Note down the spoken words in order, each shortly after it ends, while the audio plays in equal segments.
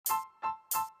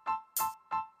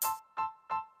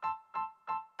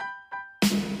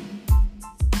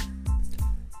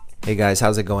Hey guys,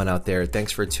 how's it going out there?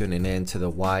 Thanks for tuning in to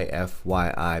the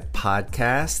YFYI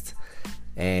podcast.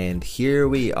 And here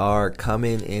we are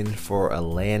coming in for a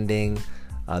landing.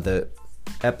 The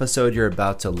episode you're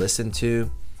about to listen to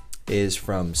is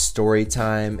from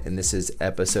Storytime, and this is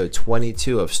episode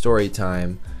 22 of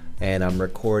Storytime. And I'm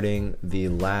recording the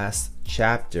last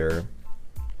chapter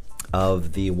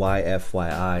of the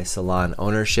YFYI Salon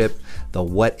Ownership, the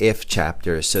What If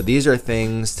chapter. So these are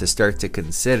things to start to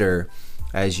consider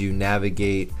as you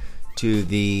navigate to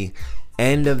the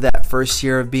end of that first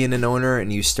year of being an owner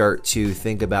and you start to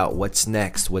think about what's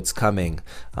next, what's coming.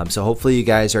 So hopefully you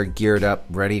guys are geared up,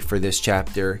 ready for this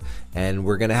chapter. And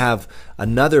we're going to have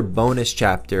another bonus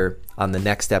chapter on the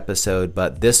next episode,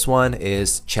 but this one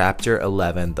is chapter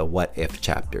 11, the What If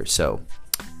chapter. So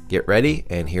get ready,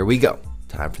 and here we go.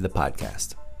 Time for the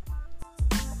podcast.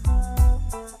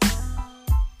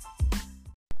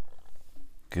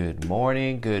 Good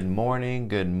morning, good morning,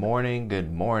 good morning,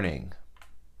 good morning.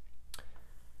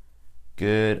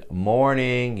 Good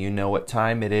morning. You know what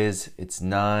time it is. It's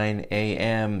 9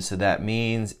 a.m. So that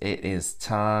means it is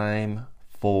time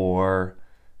for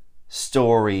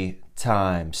story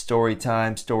time. Story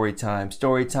time, story time,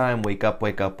 story time. Wake up,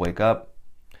 wake up, wake up.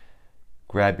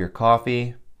 Grab your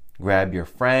coffee, grab your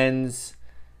friends,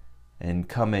 and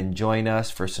come and join us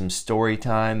for some story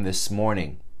time this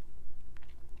morning.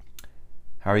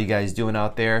 How are you guys doing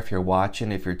out there? If you're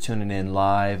watching, if you're tuning in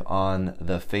live on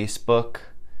the Facebook,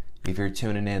 if you're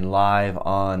tuning in live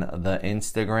on the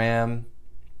Instagram,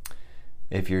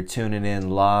 if you're tuning in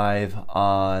live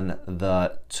on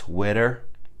the Twitter.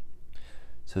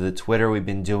 So the Twitter, we've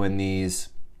been doing these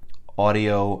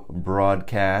audio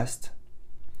broadcasts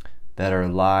that are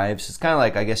live. So it's kind of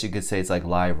like, I guess you could say it's like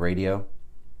live radio.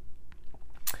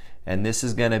 And this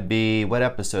is going to be, what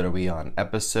episode are we on?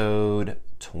 Episode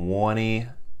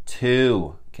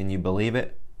 22. Can you believe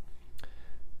it?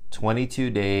 22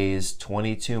 days,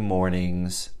 22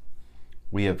 mornings.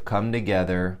 We have come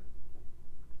together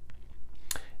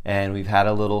and we've had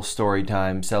a little story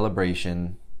time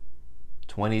celebration.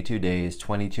 22 days,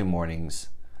 22 mornings.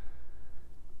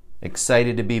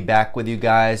 Excited to be back with you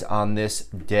guys on this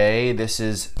day. This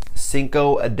is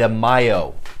Cinco de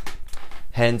Mayo.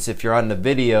 Hence, if you're on the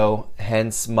video,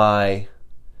 hence my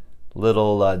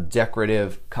little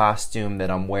decorative costume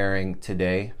that I'm wearing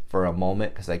today for a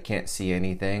moment because I can't see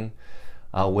anything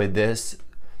with this.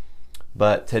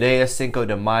 But today is Cinco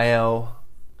de Mayo.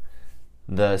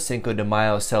 The Cinco de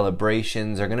Mayo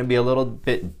celebrations are going to be a little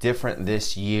bit different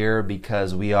this year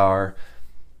because we are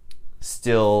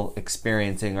still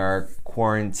experiencing our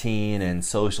quarantine and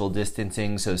social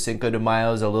distancing. So Cinco de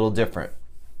Mayo is a little different.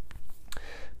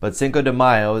 But Cinco de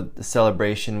Mayo, the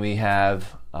celebration we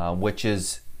have, which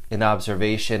is in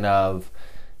observation of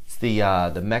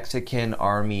the Mexican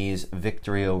Army's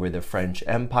victory over the French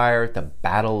Empire at the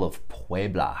Battle of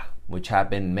Puebla, which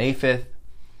happened May 5th,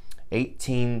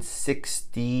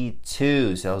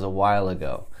 1862. So that was a while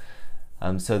ago.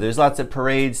 So there's lots of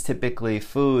parades, typically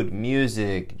food,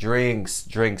 music, drinks,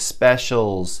 drink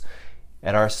specials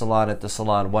at our salon at the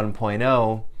Salon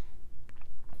 1.0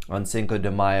 on Cinco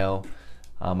de Mayo.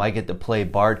 I get to play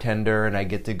bartender and I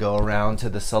get to go around to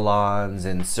the salons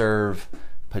and serve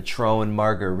Patron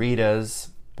margaritas,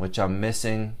 which I'm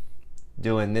missing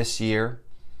doing this year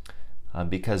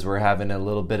because we're having a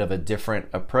little bit of a different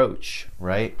approach,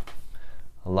 right?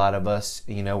 A lot of us,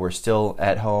 we're still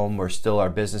at home. Our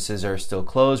businesses are still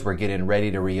closed. We're getting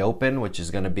ready to reopen, which is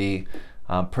going to be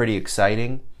pretty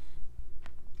exciting.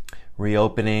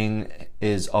 Reopening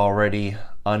is already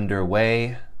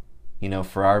underway.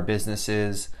 For our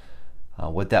businesses,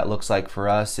 what that looks like for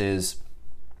us is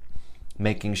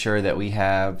making sure that we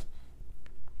have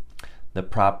the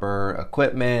proper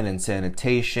equipment and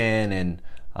sanitation and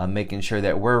making sure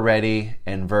that we're ready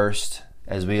and versed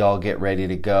as we all get ready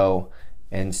to go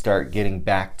and start getting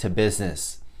back to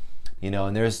business.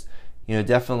 And there's,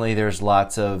 definitely there's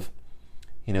lots of,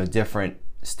 different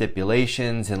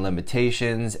stipulations and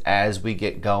limitations as we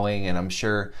get going, and I'm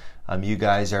sure you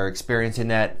guys are experiencing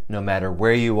that no matter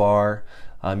where you are.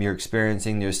 You're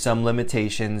experiencing there's some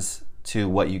limitations to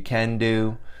what you can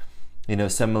do,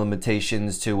 some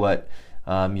limitations to what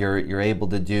you're able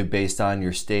to do based on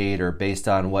your state or based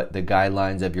on what the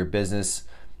guidelines of your business,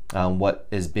 what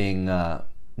is being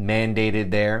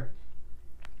mandated there.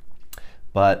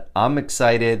 But I'm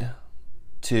excited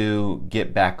to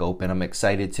get back open. I'm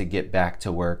excited to get back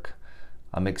to work.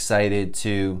 I'm excited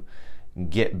to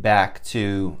get back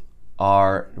to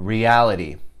our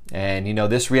reality. And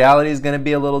this reality is going to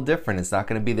be a little different. It's not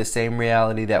going to be the same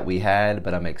reality that we had,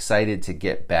 but I'm excited to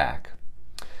get back.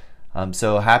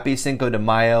 So happy Cinco de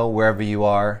Mayo wherever you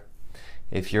are.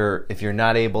 if you're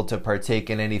not able to partake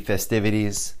in any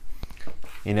festivities,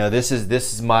 this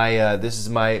is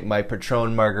my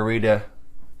Patron margarita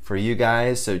for you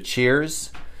guys. So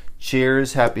cheers,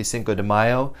 happy Cinco de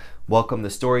Mayo. Welcome to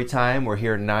Story Time. We're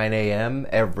here at 9 a.m.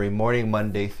 every morning,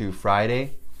 Monday through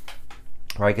Friday,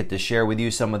 where I get to share with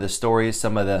you some of the stories,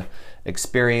 some of the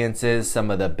experiences,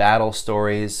 some of the battle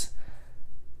stories,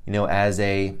 as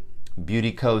a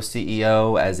beauty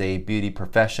co-CEO, as a beauty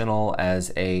professional,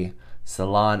 as a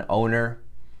salon owner.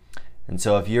 And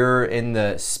so if you're in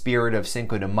the spirit of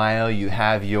Cinco de Mayo, you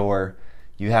have your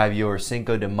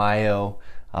Cinco de Mayo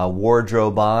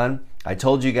wardrobe on. I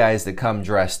told you guys to come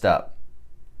dressed up.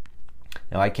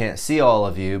 Now I can't see all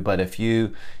of you, but if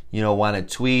you want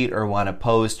to tweet or want to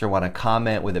post or want to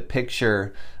comment with a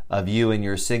picture of you in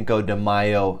your Cinco de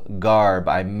Mayo garb,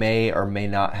 I may or may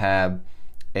not have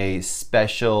a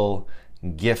special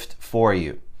gift for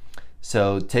you.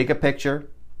 So take a picture,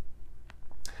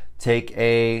 take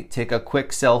a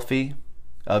quick selfie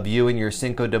of you in your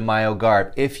Cinco de Mayo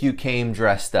garb if you came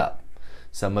dressed up.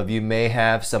 Some of you may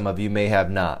have, some of you may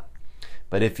have not.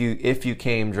 But if you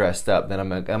came dressed up, then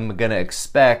I'm gonna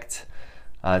expect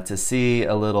to see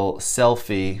a little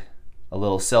selfie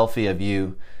of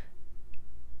you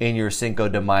in your Cinco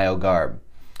de Mayo garb.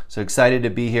 So excited to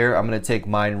be here. I'm gonna take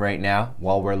mine right now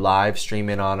while we're live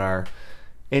streaming on our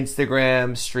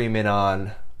Instagram, streaming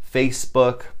on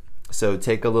Facebook. So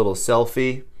take a little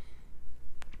selfie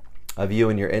of you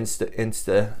in your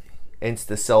Insta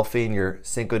selfie in your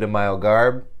Cinco de Mayo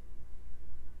garb,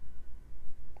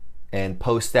 and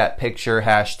post that picture,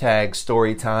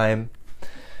 #storytime,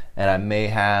 and I may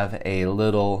have a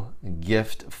little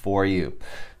gift for you.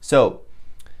 So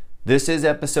this is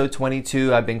episode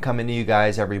 22. I've been coming to you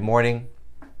guys every morning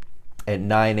at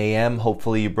 9 a.m.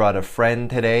 Hopefully you brought a friend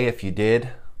today. If you did,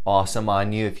 awesome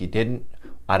on you. If you didn't,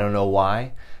 I don't know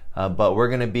why. But we're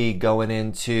going to be going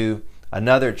into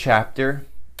another chapter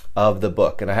of the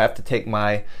book. And I have to take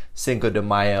my Cinco de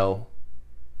Mayo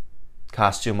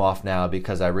costume off now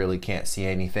because I really can't see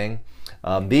anything.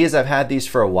 I've had these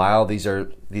for a while. These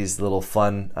are these little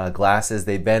fun glasses.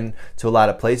 They've been to a lot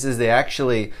of places.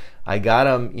 I got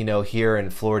them, here in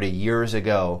Florida years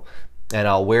ago, and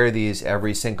I'll wear these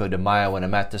every Cinco de Mayo when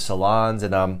I'm at the salons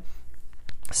and I'm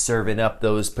serving up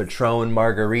those Patron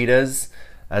margaritas.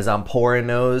 As I'm pouring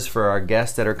those for our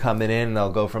guests that are coming in, and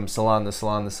I'll go from salon to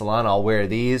salon to salon. I'll wear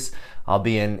these. I'll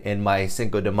be in my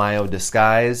Cinco de Mayo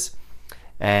disguise.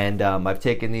 And I've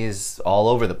taken these all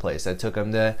over the place. I took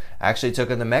them to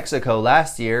Mexico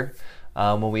last year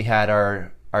when we had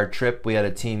our trip. We had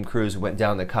a team cruise. We went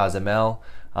down to Cozumel.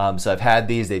 So I've had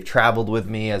these. They've traveled with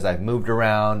me as I've moved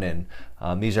around. And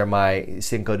these are my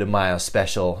Cinco de Mayo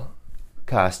special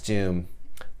costume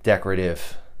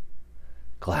decorative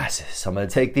glasses. So I'm going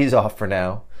to take these off for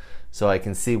now so I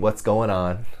can see what's going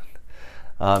on.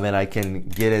 And I can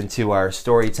get into our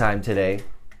story time today.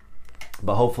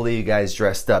 But hopefully you guys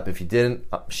dressed up. If you didn't,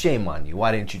 shame on you.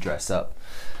 Why didn't you dress up?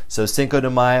 So Cinco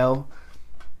de Mayo,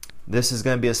 this is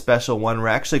going to be a special one. We're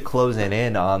actually closing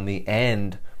in on the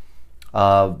end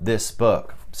of this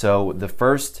book. So the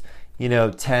first,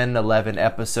 10, 11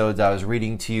 episodes I was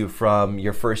reading to you from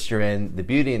your first year in the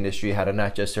beauty industry, how to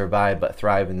not just survive but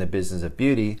thrive in the business of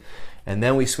beauty. And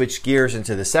then we switched gears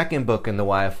into the second book in the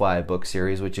YFY book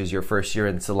series, which is your first year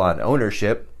in salon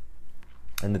ownership,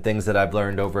 and the things that I've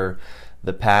learned over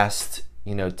the past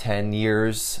 10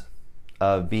 years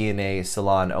of being a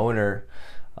salon owner,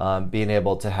 being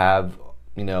able to have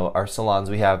our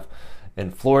salons. We have in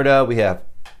Florida, we have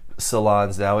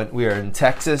salons now, and we are in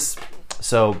Texas.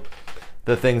 So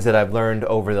the things that I've learned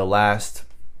over the last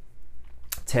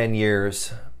 10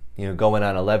 years, going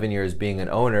on 11 years being an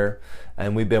owner,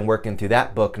 and we've been working through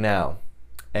that book now.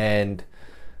 And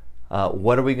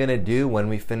what are we going to do when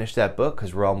we finish that book?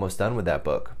 Because we're almost done with that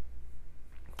book.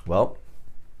 Well,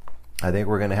 I think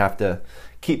we're going to have to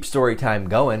keep story time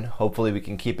going. Hopefully we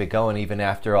can keep it going even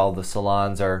after all the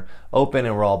salons are open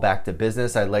and we're all back to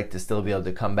business. I'd like to still be able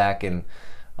to come back and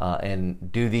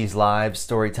do these live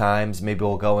story times. Maybe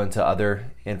we'll go into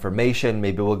other information.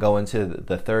 Maybe we'll go into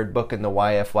the third book in the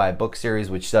YFY book series,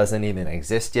 which doesn't even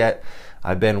exist yet.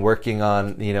 I've been working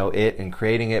on it and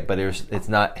creating it, but it's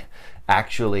not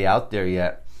actually out there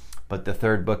yet. But the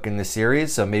third book in the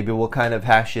series, so maybe we'll kind of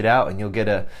hash it out, and you'll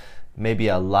get maybe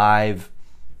a live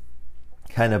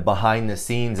kind of behind the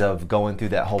scenes of going through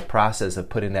that whole process of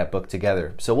putting that book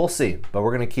together. So we'll see, but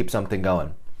we're going to keep something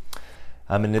going.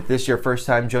 And if this is your first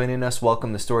time joining us,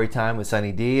 welcome to Story Time with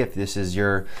Sunny D. If this is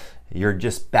you're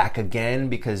just back again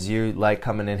because you like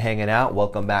coming and hanging out,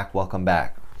 welcome back, welcome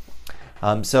back.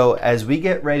 So as we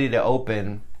get ready to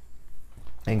open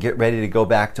and get ready to go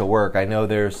back to work. I know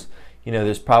there's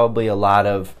probably a lot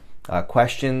of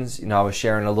questions. I was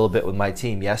sharing a little bit with my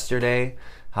team yesterday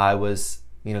how I was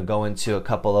going to a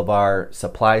couple of our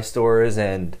supply stores,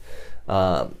 and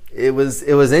it was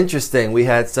interesting. I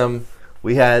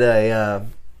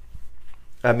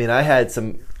had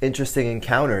some interesting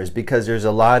encounters because there's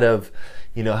a lot of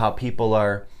how people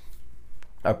are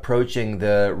approaching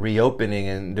the reopening,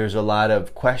 and there's a lot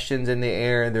of questions in the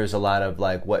air. There's a lot of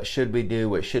like, what should we do,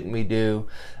 what shouldn't we do?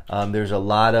 There's a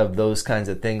lot of those kinds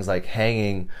of things like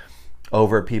hanging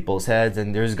over people's heads,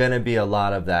 and there's going to be a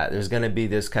lot of that. There's going to be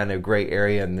this kind of gray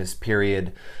area in this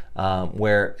period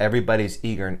where everybody's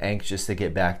eager and anxious to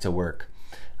get back to work.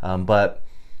 But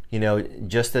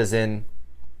just as in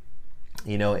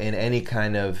in any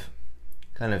kind of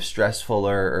stressful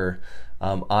or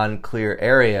unclear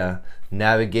area,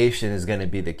 navigation is going to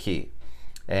be the key.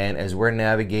 And as we're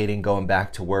navigating going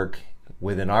back to work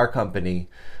within our company,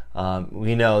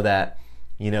 we know that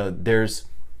there's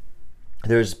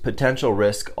potential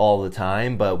risk all the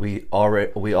time, but we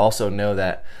also know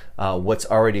that what's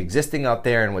already existing out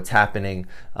there and what's happening,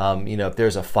 if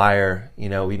there's a fire,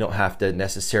 we don't have to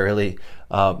necessarily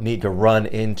need to run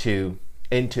into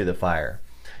the fire.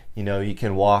 You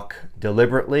can walk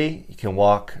deliberately, you can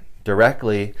walk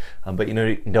directly, but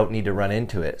you don't need to run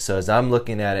into it. So as I'm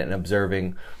looking at it and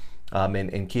observing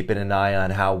and keeping an eye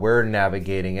on how we're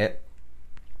navigating it,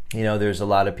 there's a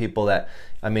lot of people that,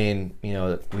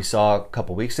 we saw a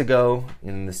couple weeks ago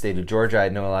in the state of Georgia. I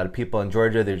know a lot of people in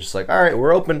Georgia, they're just like, all right,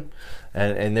 we're open.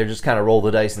 And they're just kind of roll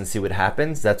the dice and see what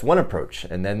happens. That's one approach.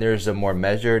 And then there's a more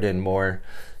measured and more,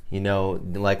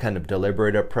 like kind of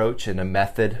deliberate approach and a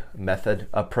method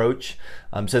approach.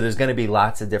 So there's going to be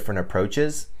lots of different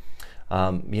approaches.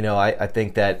 I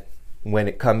think that when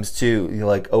it comes to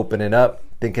like opening up,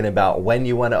 thinking about when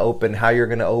you want to open, how you're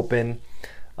going to open,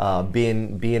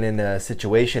 being in a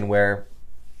situation where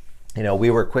we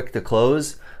were quick to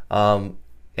close, and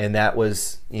that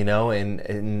was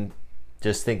and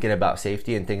just thinking about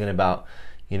safety and thinking about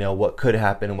what could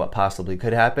happen and what possibly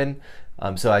could happen.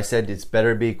 So I said it's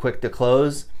better be quick to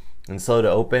close and slow to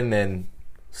open than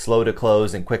slow to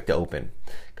close and quick to open,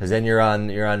 because then you're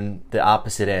on the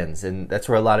opposite ends, and that's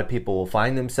where a lot of people will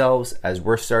find themselves as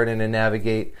we're starting to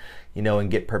navigate,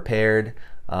 and get prepared.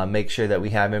 Make sure that we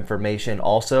have information.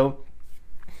 Also,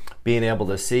 being able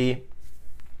to see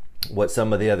what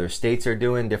some of the other states are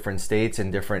doing, different states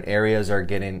and different areas are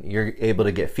getting. You're able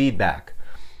to get feedback,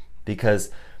 because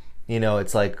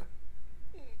it's like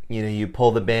you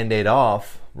pull the Band-Aid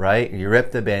off, right? You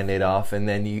rip the Band-Aid off, and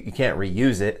then you can't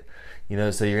reuse it.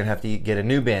 So you're gonna have to get a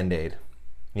new Band-Aid.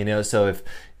 So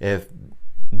if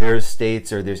there's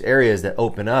states or there's areas that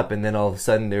open up and then all of a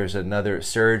sudden there's another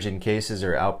surge in cases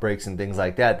or outbreaks and things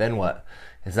like that, then what?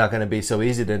 It's not going to be so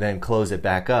easy to then close it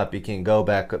back up. You can go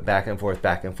back and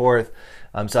forth.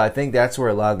 So I think that's where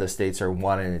a lot of the states are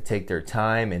wanting to take their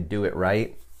time and do it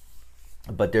right.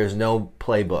 But there's no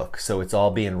playbook, so it's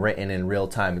all being written in real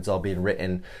time. It's all being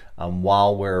written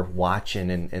while we're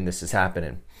watching and this is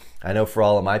happening. I know for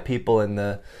all of my people in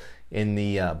the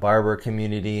barber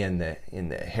community and in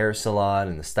the hair salon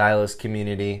and the stylist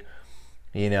community,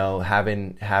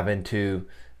 having to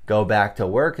go back to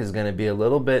work is going to be a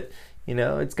little bit,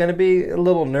 it's going to be a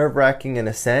little nerve-wracking in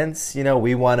a sense.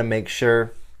 We want to make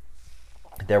sure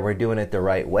that we're doing it the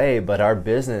right way, but our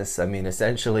business,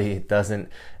 essentially doesn't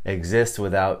exist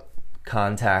without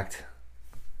contact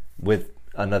with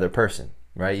another person,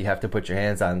 right? You have to put your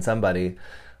hands on somebody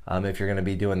if you're going to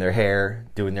be doing their hair,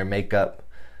 doing their makeup,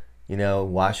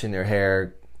 washing their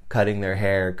hair, cutting their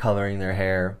hair, coloring their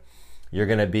hair. You're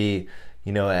going to be,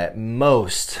 at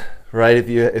most, right?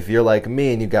 If you're like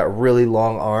me and you've got really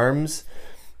long arms,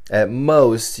 at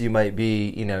most you might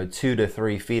be, 2 to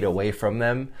 3 feet away from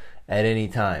them at any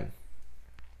time.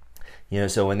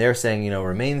 So when they're saying,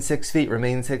 remain 6 feet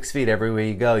everywhere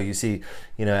you go, you see,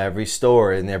 every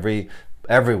store and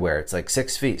everywhere, it's like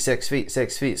 6 feet,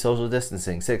 social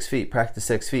distancing, 6 feet, practice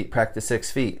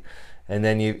 6 feet. And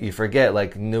then you forget,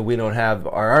 like, no, we don't have,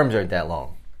 our arms aren't that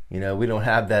long. We don't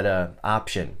have that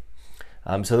option.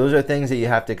 So those are things that you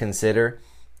have to consider,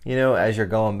 as you're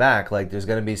going back. Like, there's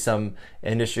going to be some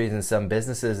industries and some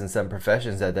businesses and some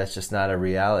professions that's just not a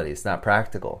reality. It's not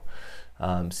practical.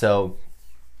 So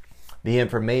the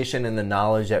information and the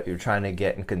knowledge that you're trying to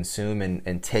get and consume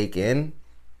and take in,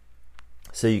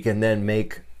 so you can then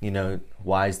make,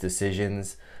 wise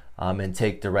decisions and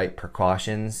take the right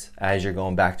precautions as you're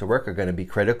going back to work, are going to be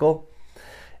critical.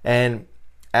 And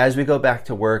as we go back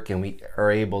to work and we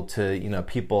are able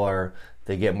to,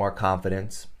 they get more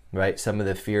confidence, right? Some of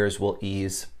the fears will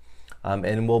ease,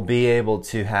 and we'll be able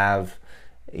to have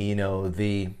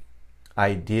the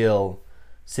ideal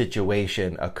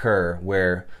situation occur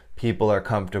where people are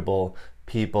comfortable,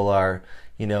 people are,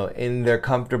 they're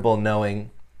comfortable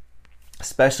knowing,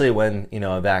 especially when,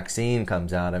 a vaccine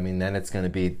comes out. I mean, then it's going to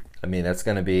be a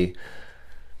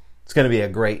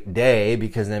great day,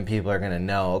 because then people are going to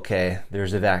know, okay,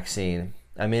 there's a vaccine.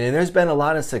 I mean, and there's been a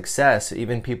lot of success,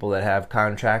 even people that have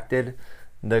contracted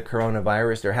the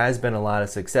coronavirus, there has been a lot of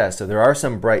success. So there are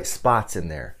some bright spots in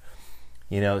there,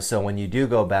 so when you do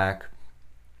go back,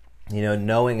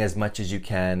 knowing as much as you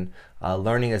can,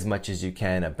 learning as much as you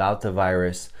can about the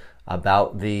virus,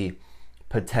 about the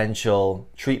potential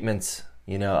treatments,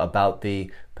 about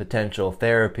the potential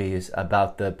therapies,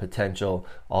 about the potential,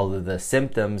 all of the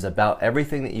symptoms, about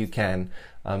everything that you can,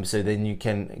 so then you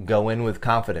can go in with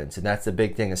confidence. And that's the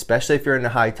big thing, especially if you're in a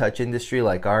high touch industry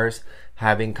like ours.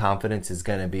 Having confidence is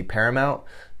going to be paramount,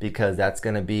 because that's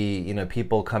going to be,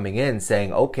 people coming in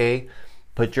saying, okay,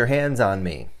 put your hands on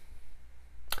me.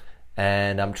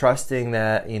 And I'm trusting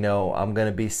that, I'm going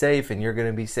to be safe, and you're going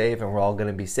to be safe, and we're all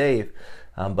going to be safe.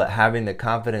 But having the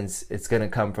confidence, it's going to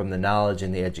come from the knowledge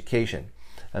and the education.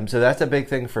 So that's a big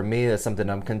thing for me. That's something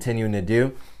I'm continuing to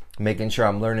do, making sure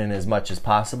I'm learning as much as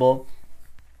possible,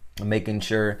 making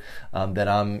sure that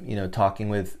I'm, talking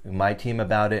with my team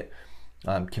about it,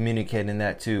 communicating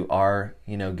that to our,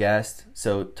 guests.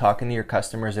 So talking to your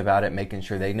customers about it, making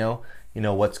sure they know,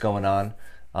 what's going on,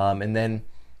 and then,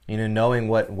 knowing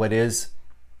what is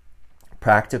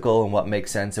practical and what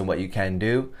makes sense and what you can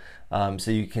do,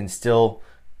 so you can still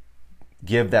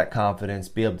give that confidence,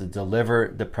 be able to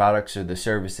deliver the products or the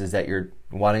services that you're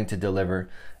wanting to deliver,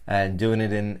 and doing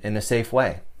it in a safe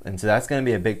way. And so that's going to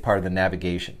be a big part of the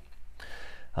navigation.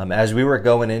 As we were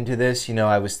going into this,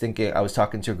 I was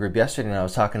talking to a group yesterday, and I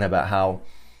was talking about how,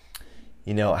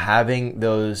 having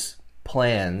those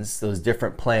plans, those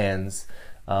different plans,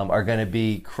 are going to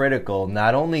be critical,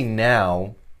 not only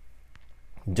now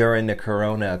during the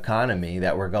corona economy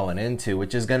that we're going into,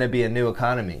 which is going to be a new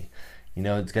economy.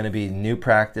 It's going to be new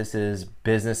practices,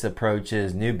 business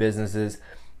approaches, new businesses,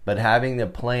 but having the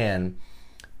plan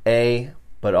A,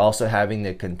 but also having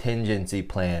the contingency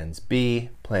plans B,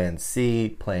 plan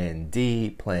C, plan D,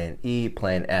 plan E,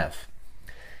 plan F.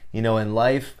 In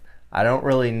life, I don't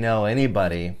really know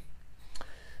anybody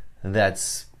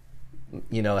that's,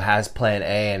 has plan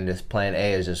A, and this plan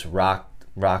A is just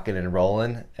rocking and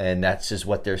rolling, and that's just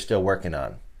what they're still working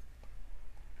on.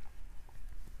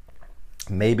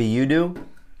 Maybe you do,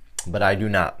 but I do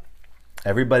not.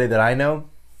 Everybody that I know,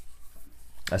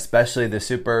 especially the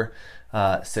super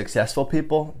successful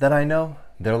people that I know,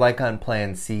 they're like on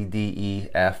plan C, D, E,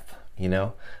 F.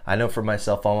 I know for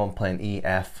myself, I'm on plan E,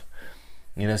 F.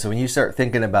 So when you start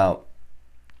thinking about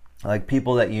like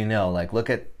people that like look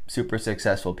at super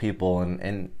successful people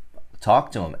and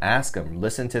talk to them, ask them,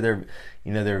 listen to their,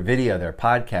 their video, their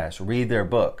podcast, read their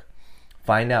book,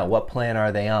 find out what plan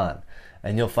are they on.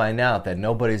 And you'll find out that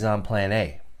nobody's on plan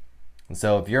A. And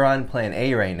so if you're on plan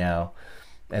A right now,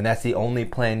 and that's the only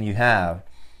plan you have,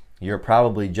 you're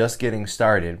probably just getting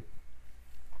started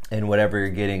in whatever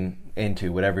you're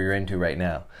into right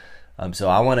now. So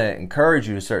I want to encourage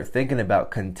you to start thinking about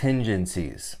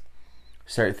contingencies.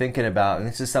 Start thinking about, and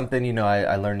this is something,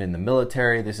 I learned in the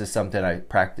military. This is something I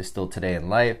practice still today in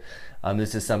life.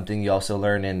 This is something you also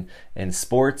learn in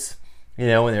sports,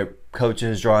 when their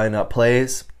coaches drawing up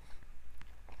plays.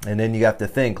 And then you have to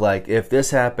think, like, if this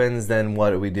happens, then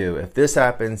what do we do? If this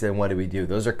happens, then what do we do?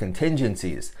 Those are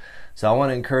contingencies. So I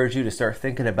want to encourage you to start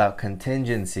thinking about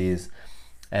contingencies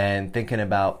and thinking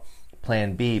about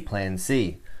plan B, plan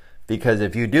C. Because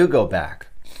if you do go back,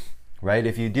 right?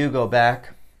 If you do go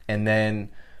back, and then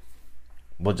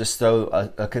we'll just throw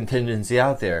a contingency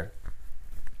out there.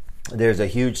 There's a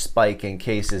huge spike in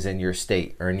cases in your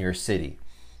state or in your city.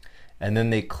 And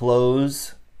then they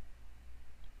close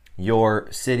your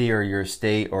city or your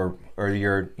state or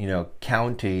your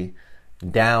county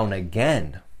down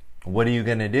again. What are you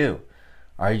going to do?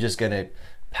 Are you just going to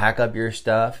pack up your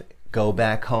stuff, go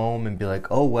back home and be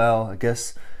like, oh well, I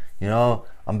guess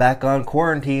I'm back on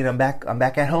quarantine, I'm back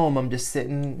at home, I'm just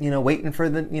sitting waiting for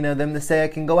them to say I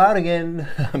can go out again?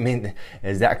 I mean,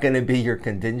 is that going to be your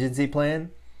contingency plan?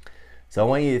 So I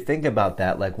want you to think about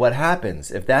that. Like, what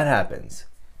happens if that happens?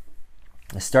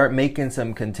 Start making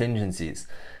some contingencies.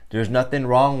 There's nothing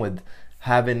wrong with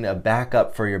having a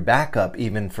backup for your backup,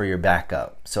 even for your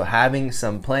backup. So having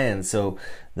some plans. So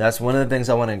that's one of the things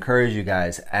I want to encourage you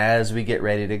guys as we get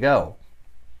ready to go.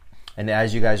 And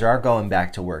as you guys are going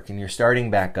back to work and you're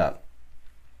starting back up,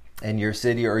 and your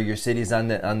city or your city's on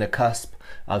the cusp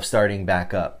of starting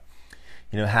back up,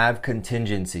 have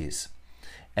contingencies.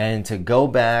 And to go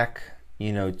back,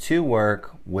 to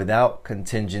work without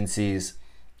contingencies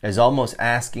is almost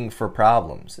asking for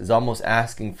problems, is almost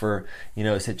asking for,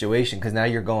 a situation, because now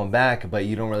you're going back, but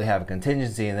you don't really have a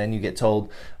contingency, and then you get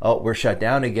told, oh, we're shut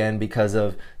down again because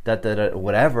of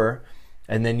whatever,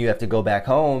 and then you have to go back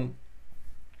home.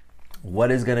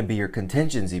 What is going to be your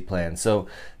contingency plan? So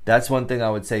that's one thing I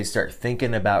would say, start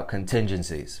thinking about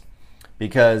contingencies,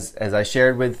 because as I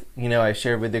shared with,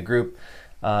 the group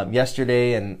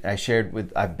yesterday, and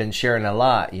I've been sharing a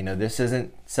lot, this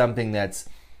isn't something that's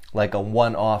like a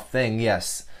one-off thing.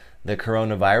 Yes, the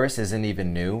coronavirus isn't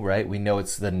even new, right? We know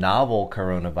it's the novel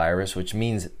coronavirus, which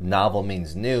means novel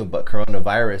means new, but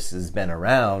coronavirus has been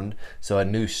around, so a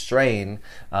new strain.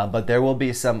 But there will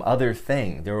be some other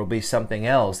thing. There will be something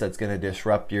else that's going to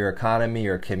disrupt your economy,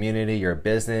 your community, your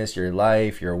business, your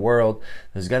life, your world.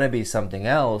 There's going to be something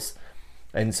else.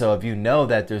 And so if you know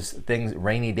that there's things,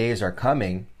 rainy days are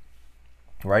coming,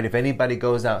 right? If anybody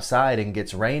goes outside and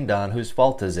gets rained on, whose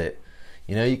fault is it?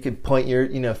 You could point your,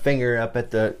 finger up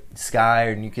at the sky,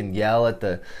 and you can yell at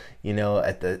the,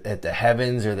 at the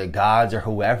heavens or the gods or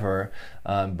whoever,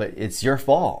 but it's your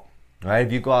fault, right?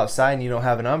 If you go outside and you don't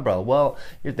have an umbrella, well,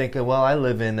 you're thinking, well, I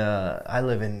live in, I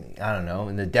don't know,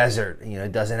 in the desert.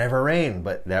 It doesn't ever rain,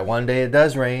 but that one day it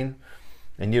does rain,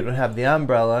 and you don't have the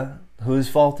umbrella. Whose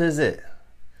fault is it?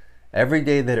 Every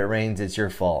day that it rains, it's your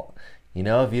fault.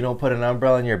 If you don't put an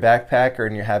umbrella in your backpack, or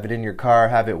you have it in your car,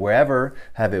 have it wherever,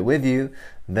 have it with you,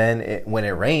 then when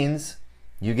it rains,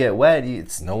 you get wet,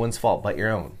 it's no one's fault but your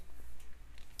own.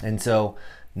 And so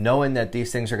knowing that these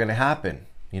things are going to happen,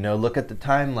 look at the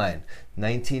timeline: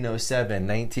 1907,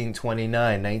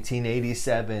 1929,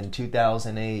 1987,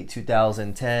 2008,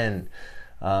 2010.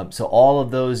 So all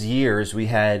of those years we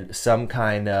had some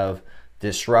kind of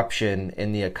disruption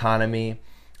in the economy.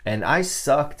 And I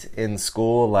sucked in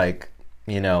school, I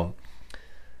didn't,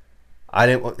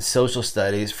 social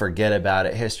studies, forget about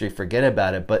it, history, forget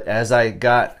about it. But as I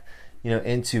got,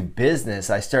 into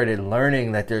business, I started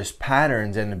learning that there's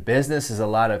patterns, and business is a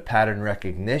lot of pattern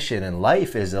recognition, and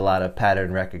life is a lot of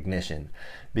pattern recognition.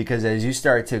 Because as you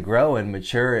start to grow and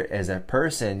mature as a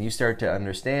person, you start to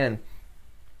understand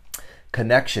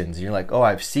connections. You're like, oh,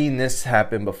 I've seen this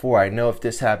happen before. I know if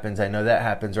this happens, I know that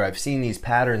happens, or I've seen these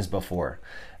patterns before.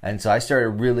 And so I started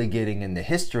really getting into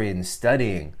history and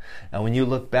studying. And when you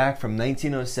look back from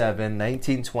 1907,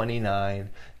 1929,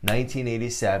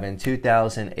 1987,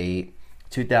 2008,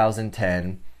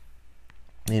 2010,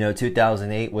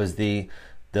 2008 was the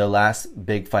last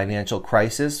big financial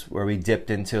crisis, where we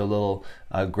dipped into a little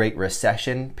Great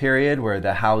Recession period, where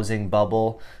the housing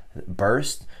bubble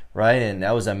burst, right? And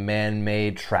that was a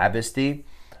man-made travesty,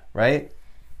 right?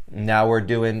 Now we're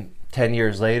doing 10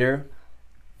 years later,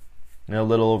 a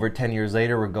little over 10 years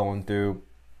later, we're going through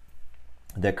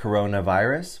the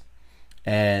coronavirus,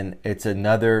 and it's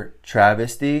another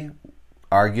travesty.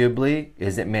 Arguably,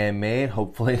 is it man-made?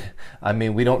 Hopefully, I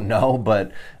mean, we don't know,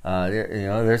 but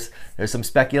there's some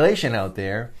speculation out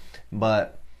there.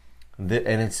 But and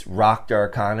it's rocked our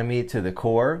economy to the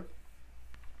core.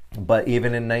 But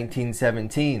even in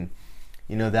 1917,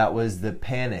 that was the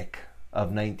panic of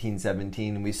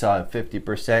 1917. We saw a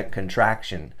 50%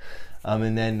 contraction.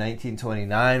 And then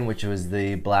 1929, which was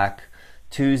the Black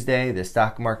Tuesday, the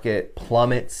stock market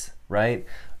plummets, right?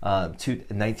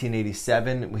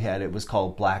 1987, it was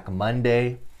called Black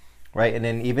Monday, right? And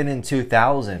then even in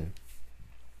 2000,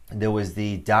 there was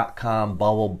the dot-com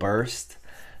bubble burst.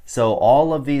 So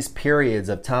all of these periods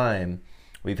of time,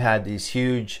 we've had these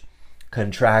huge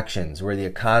contractions where the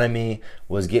economy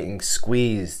was getting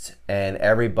squeezed and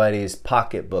everybody's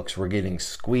pocketbooks were getting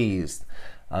squeezed.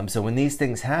 So when these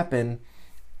things happen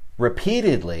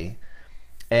repeatedly,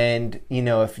 and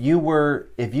if you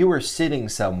were sitting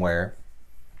somewhere,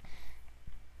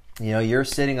 you're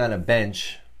sitting on a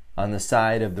bench on the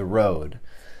side of the road,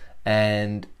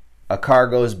 and a car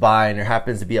goes by, and there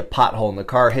happens to be a pothole, and the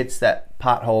car hits that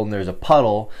pothole, and there's a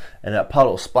puddle, and that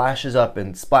puddle splashes up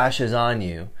and splashes on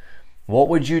you. What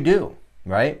would you do,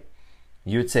 right?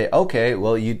 You would say, okay,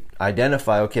 well, you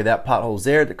identify, okay, that pothole's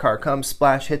there, the car comes,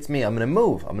 splash, hits me, I'm going to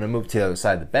move. I'm going to move to the other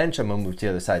side of the bench, I'm going to move to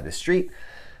the other side of the street.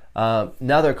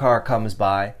 Another car comes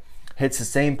by, hits the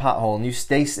same pothole, and you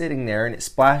stay sitting there, and it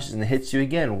splashes and it hits you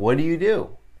again. What do you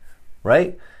do,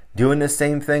 right? Doing the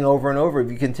same thing over and over.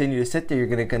 If you continue to sit there, you're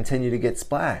going to continue to get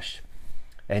splashed.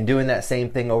 And doing that same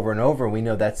thing over and over, we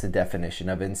know that's the definition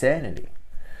of insanity.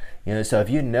 So if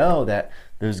you know that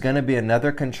there's going to be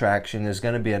another contraction, there's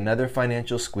going to be another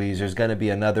financial squeeze, there's going to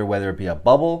be another, whether it be a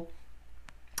bubble,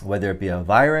 whether it be a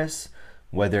virus,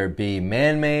 whether it be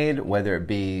man-made, whether it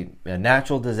be a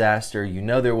natural disaster,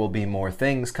 there will be more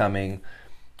things coming.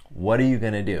 What are you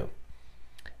going to do?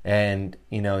 And,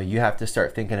 you have to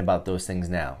start thinking about those things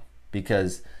now.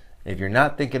 Because if you're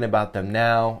not thinking about them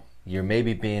now, you're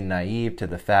maybe being naive to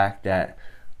the fact that,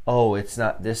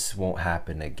 this won't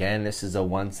happen again. This is a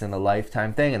once in a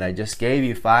lifetime thing. And I just gave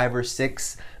you 5 or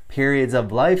 6 periods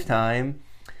of lifetime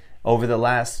over the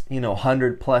last,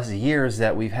 100 plus years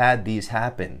that we've had these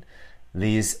happen,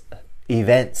 these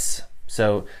events.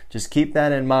 So just keep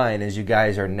that in mind as you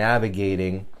guys are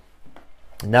navigating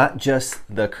not just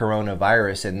the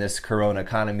coronavirus and this corona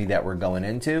economy that we're going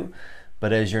into,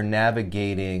 but as you're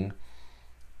navigating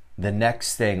the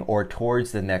next thing, or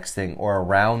towards the next thing, or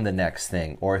around the next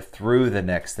thing, or through the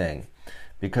next thing,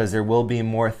 because there will be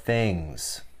more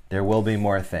things. There will be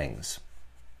more things.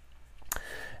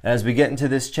 As we get into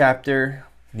this chapter,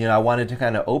 I wanted to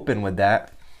kind of open with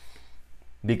that,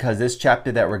 because this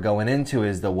chapter that we're going into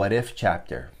is the what if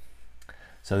chapter.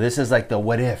 So this is like the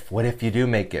what if you do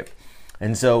make it.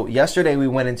 And so yesterday we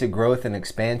went into growth and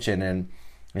expansion, and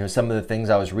some of the things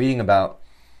I was reading about,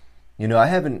 I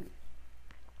haven't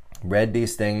read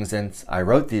these things since I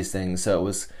wrote these things. So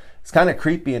it's kind of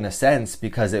creepy in a sense,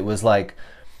 because it was like,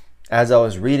 as I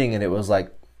was reading it, it was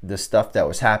like the stuff that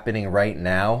was happening right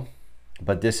now,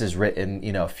 but this is written,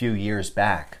 a few years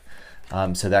back.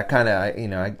 So that kind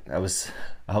of, I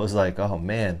was like, oh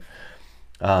man,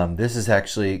 this has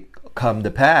actually come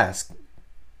to pass.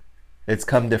 It's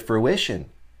come to fruition,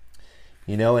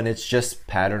 and it's just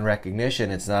pattern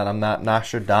recognition. I'm not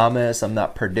Nostradamus. I'm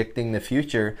not predicting the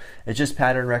future. It's just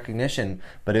pattern recognition.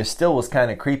 But it still was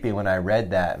kind of creepy when I read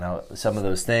that. And some of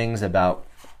those things about,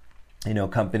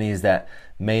 companies that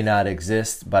may not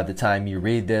exist by the time you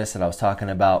read this. And I was talking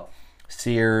about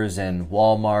Sears and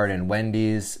Walmart and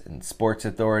Wendy's and Sports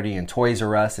Authority and Toys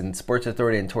R Us, and Sports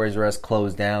Authority and Toys R Us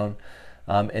closed down.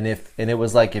 And it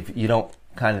was like, if you don't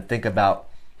kind of think about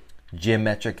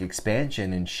geometric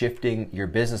expansion and shifting your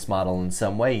business model in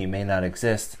some way, you may not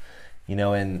exist,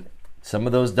 and some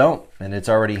of those don't, and it's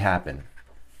already happened.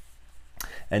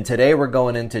 And today we're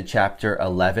going into chapter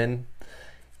 11,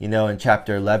 and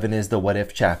chapter 11 is the what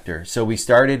if chapter. So we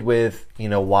started with,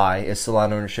 why is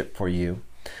salon ownership for you?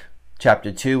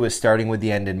 Chapter 2 was starting with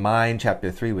the end in mind.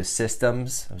 Chapter 3 was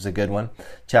systems. That was a good one.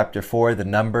 Chapter 4, the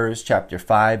numbers. Chapter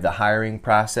 5, the hiring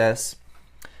process.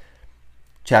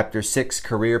 Chapter 6,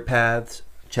 career paths.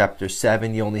 Chapter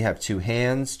 7, you only have 2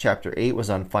 hands. Chapter 8 was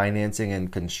on financing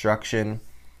and construction.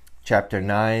 Chapter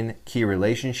 9, key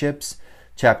relationships.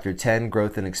 Chapter 10,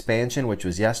 growth and expansion, which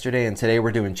was yesterday. And today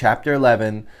we're doing chapter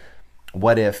 11,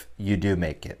 what if you do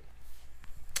make it?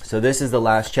 So this is the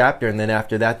last chapter, and then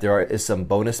after that there is some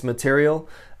bonus material.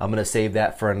 I'm going to save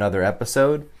that for another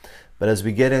episode. But as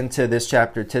we get into this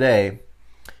chapter today,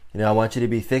 I want you to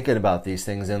be thinking about these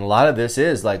things. And a lot of this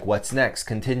is like what's next,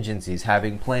 contingencies,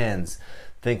 having plans,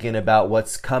 thinking about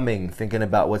what's coming, thinking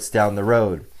about what's down the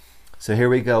road. So here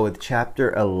we go with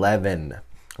chapter 11.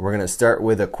 We're going to start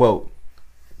with a quote.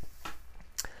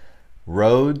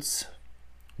 Roads,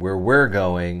 where we're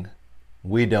going,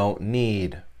 we don't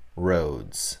need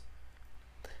roads.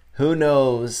 Who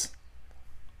knows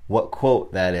what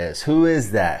quote that is? Who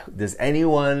is that? Does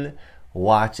anyone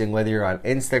watching, whether you're on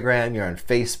Instagram, you're on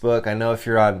Facebook? I know if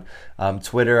you're on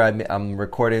Twitter, I'm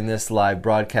recording this live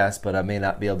broadcast, but I may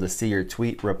not be able to see your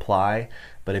tweet reply.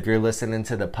 But if you're listening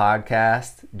to the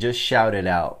podcast, just shout it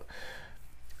out.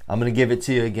 I'm going to give it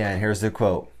to you again. Here's the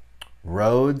quote.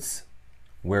 Roads,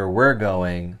 where we're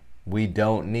going, we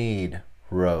don't need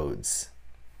roads.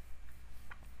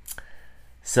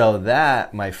 So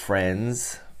that, my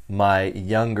friends, my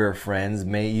younger friends,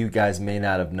 you guys may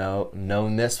not have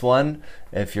known this one.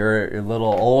 If you're a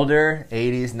little older,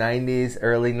 80s, 90s,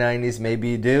 early 90s, maybe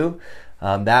you do.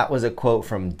 That was a quote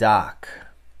from Doc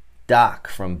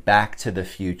from Back to the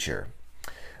Future.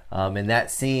 In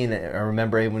that scene, I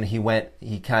remember when he went,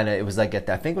 it was like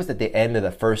I think it was at the end of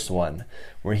the first one,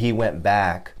 where he went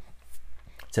back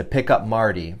to pick up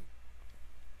Marty.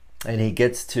 And he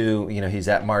gets to, he's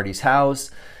at Marty's house.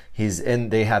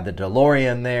 They have the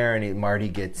DeLorean there, and Marty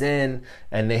gets in,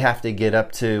 and they have to get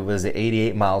up to,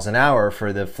 88 miles an hour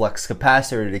for the flux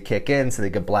capacitor to kick in so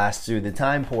they could blast through the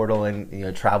time portal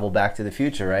and, travel back to the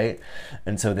future, right?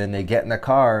 And so then they get in the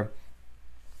car,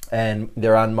 and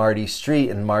they're on Marty's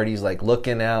street, and Marty's like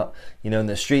looking out, in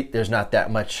the street, there's not that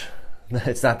much,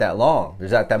 it's not that long.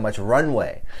 There's not that much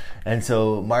runway. And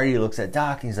so Marty looks at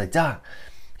Doc, and he's like, Doc,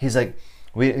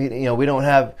 we don't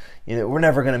have, we're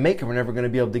never going to make it. We're never going to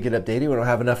be able to get up to 80. We don't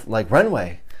have enough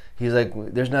runway. He's like,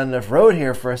 there's not enough road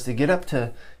here for us to get up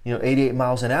to, 88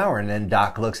 miles an hour. And then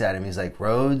Doc looks at him. He's like,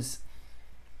 roads,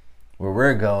 where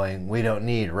we're going, we don't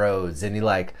need roads. And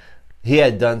he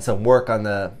had done some work on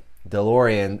the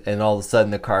DeLorean, and all of a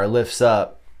sudden the car lifts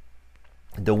up,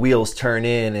 the wheels turn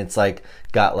in, it's like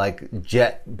got like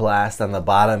jet blast on the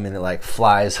bottom and it like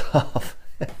flies off.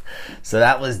 So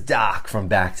that was Doc from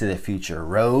Back to the Future.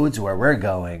 Roads, where we're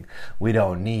going, we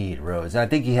don't need roads. And I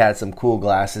think he had some cool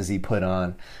glasses he put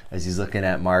on as he's looking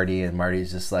at Marty, and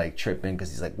Marty's just like tripping because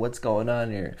he's like, what's going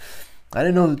on here? I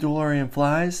didn't know the DeLorean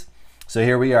flies. So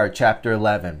here we are, chapter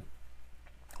 11.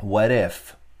 What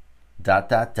if, ...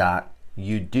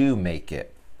 you do make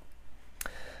it?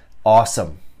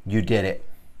 Awesome. You did it.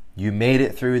 You made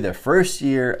it through the first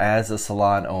year as a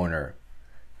salon owner.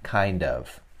 Kind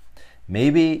of.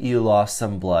 Maybe you lost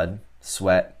some blood,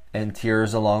 sweat, and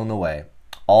tears along the way.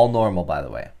 All normal, by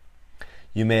the way.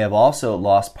 You may have also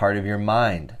lost part of your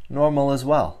mind. Normal as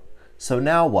well. So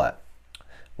now what?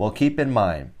 Well, keep in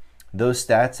mind, those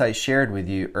stats I shared with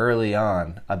you early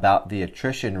on about the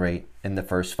attrition rate in the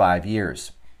first 5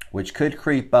 years, which could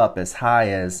creep up as high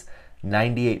as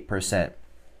 98%.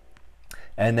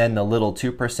 And then the little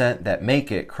 2% that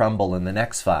make it crumble in the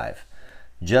next 5.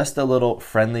 Just a little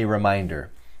friendly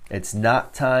reminder. It's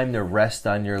not time to rest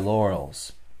on your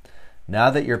laurels. Now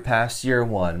that you're past year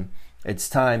 1, it's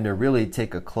time to really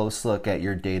take a close look at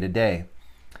your day-to-day.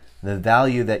 The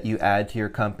value that you add to your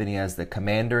company as the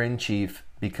commander-in-chief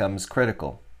becomes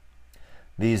critical.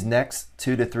 These next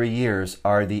 2 to 3 years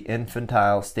are the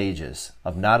infantile stages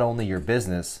of not only your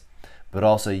business, but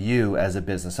also you as a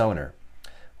business owner.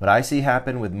 What I see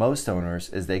happen with most owners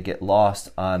is they get lost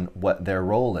on what their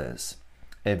role is.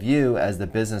 If you, as the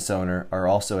business owner, are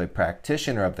also a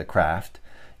practitioner of the craft,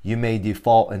 you may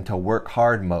default into work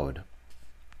hard mode,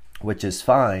 which is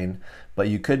fine, but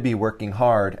you could be working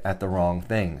hard at the wrong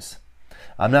things.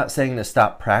 I'm not saying to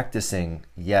stop practicing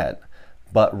yet,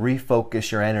 but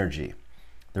refocus your energy.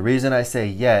 The reason I say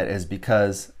yet is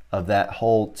because of that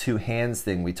whole 2 hands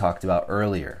thing we talked about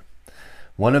earlier.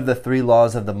 One of the 3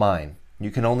 laws of the mind, you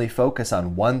can only focus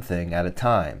on one thing at a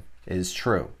time, is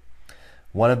true.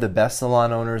 One of the best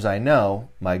salon owners I know,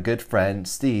 my good friend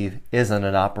Steve, isn't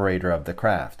an operator of the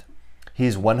craft.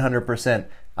 He's 100%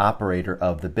 operator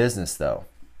of the business though.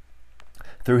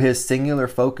 Through his singular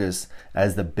focus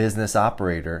as the business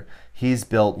operator, he's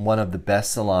built one of the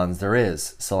best salons there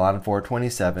is, Salon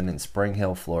 427 in Spring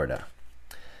Hill, Florida.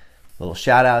 Little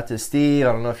shout out to Steve.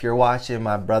 I don't know if you're watching,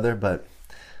 my brother, but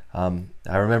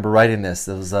I remember writing this.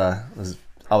 I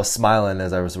was smiling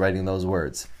as I was writing those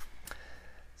words.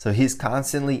 So he's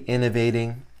constantly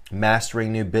innovating,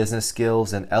 mastering new business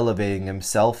skills, and elevating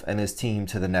himself and his team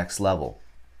to the next level.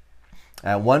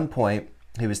 At one point,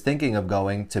 he was thinking of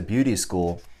going to beauty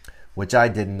school, which I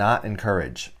did not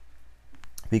encourage,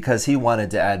 because he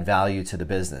wanted to add value to the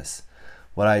business.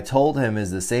 What I told him is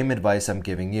the same advice I'm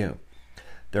giving you.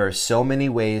 There are so many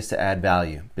ways to add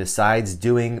value besides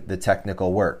doing the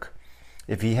technical work.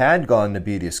 If he had gone to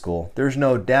beauty school, there's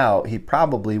no doubt he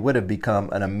probably would have become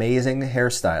an amazing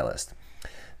hairstylist.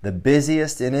 The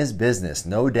busiest in his business,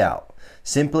 no doubt,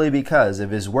 simply because of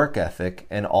his work ethic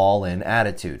and all-in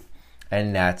attitude.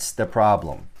 And that's the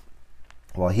problem.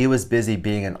 While he was busy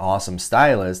being an awesome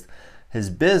stylist, his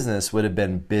business would have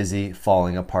been busy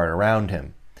falling apart around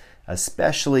him,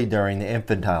 especially during the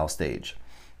infantile stage.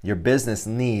 Your business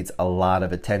needs a lot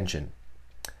of attention.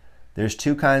 There's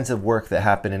 2 kinds of work that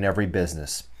happen in every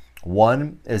business.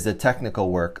 One is the technical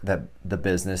work that the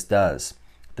business does.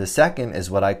 The second is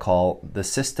what I call the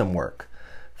system work.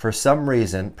 For some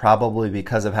reason, probably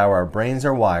because of how our brains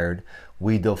are wired,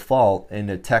 we default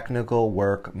into technical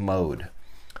work mode.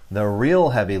 The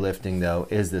real heavy lifting, though,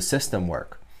 is the system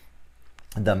work,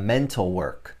 the mental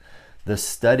work, the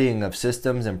studying of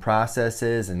systems and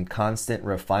processes and constant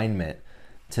refinement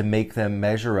to make them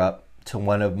measure up to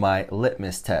one of my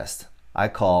litmus tests I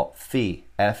call FEE,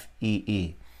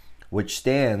 F-E-E, which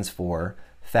stands for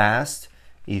fast,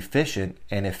 efficient,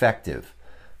 and effective.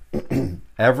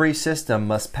 Every system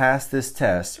must pass this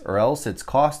test or else it's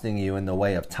costing you in the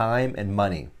way of time and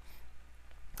money.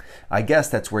 I guess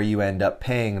that's where you end up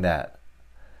paying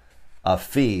a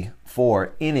fee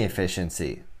for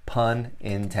inefficiency, pun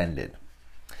intended.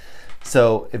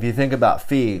 So if you think about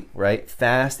fee, right?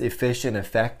 Fast, efficient,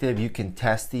 effective, you can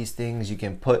test these things, you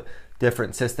can put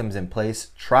different systems in place,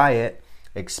 try it,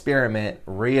 experiment,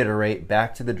 reiterate,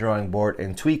 back to the drawing board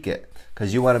and tweak it,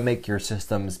 because you want to make your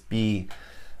systems be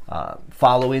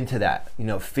follow into that,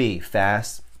 fee,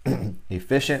 fast,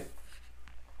 efficient,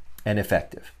 and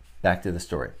effective. Back to the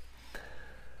story.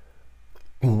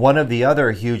 One of the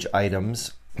other huge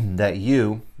items that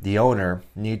you, the owner,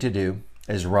 need to do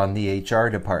is run the HR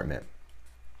department.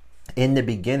 In the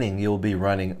beginning, you'll be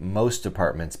running most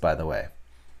departments, by the way.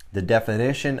 The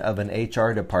definition of an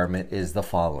HR department is the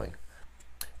following.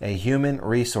 A human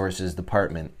resources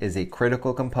department is a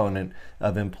critical component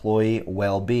of employee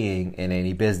well-being in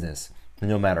any business,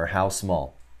 no matter how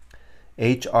small.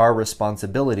 HR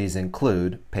responsibilities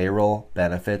include payroll,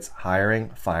 benefits, hiring,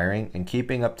 firing, and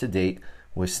keeping up to date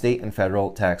with state and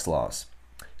federal tax laws.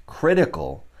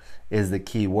 Critical is the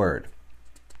key word.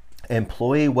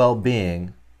 Employee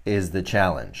well-being is the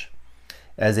challenge.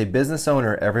 As a business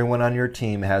owner, everyone on your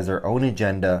team has their own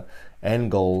agenda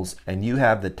and goals, and you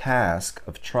have the task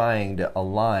of trying to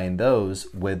align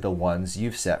those with the ones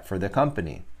you've set for the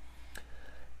company.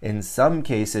 In some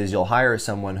cases, you'll hire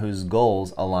someone whose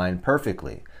goals align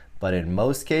perfectly, but in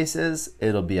most cases,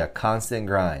 it'll be a constant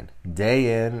grind,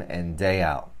 day in and day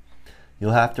out.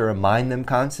 You'll have to remind them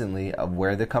constantly of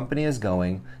where the company is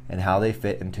going and how they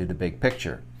fit into the big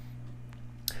picture.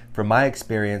 From my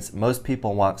experience, most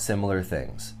people want similar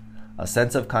things: a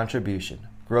sense of contribution,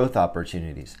 growth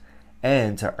opportunities,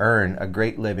 and to earn a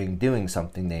great living doing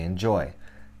something they enjoy.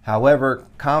 However,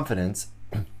 confidence,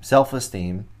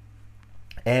 self-esteem,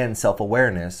 and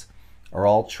self-awareness are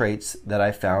all traits that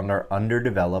I found are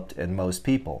underdeveloped in most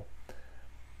people.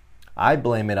 I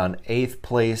blame it on 8th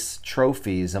place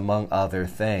trophies, among other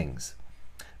things.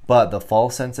 But the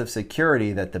false sense of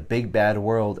security that the big bad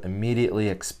world immediately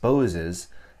exposes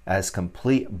as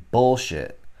complete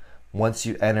bullshit once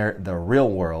you enter the real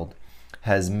world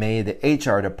has made the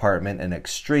HR department an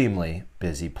extremely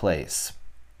busy place.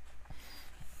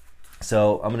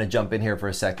 So I'm going to jump in here for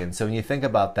a second. So when you think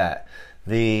about that,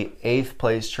 the 8th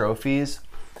place trophies,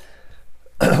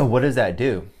 what does that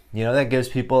do? You know, that gives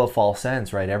people a false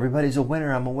sense, right? Everybody's a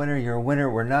winner. I'm a winner. You're a winner.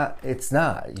 We're not. It's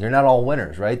not. You're not all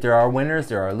winners, right? There are winners.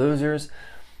 There are losers.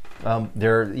 That's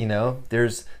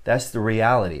the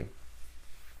reality.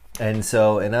 And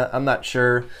so, I'm not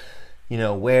sure,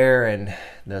 where and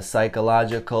the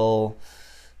psychological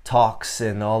talks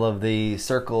and all of the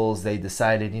circles they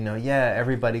decided,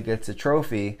 everybody gets a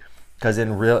trophy, because in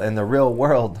the real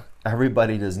world,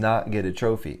 everybody does not get a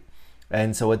trophy.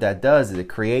 And so what that does is it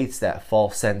creates that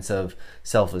false sense of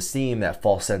self-esteem, that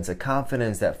false sense of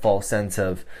confidence, that false sense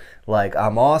of like,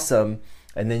 I'm awesome.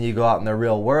 And then you go out in the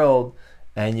real world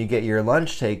and you get your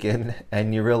lunch taken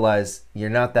and you realize you're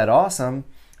not that awesome.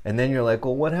 And then you're like,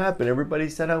 well, what happened? Everybody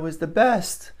said I was the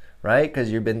best, right?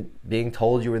 Because you've been being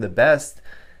told you were the best.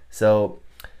 So,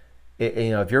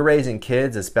 if you're raising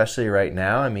kids, especially right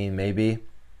now, maybe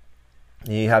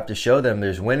you have to show them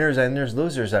there's winners and there's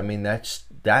losers.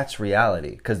 That's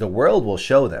reality, because the world will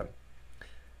show them.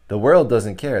 The world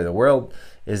doesn't care. The world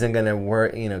isn't going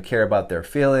to care about their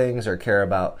feelings or care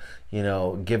about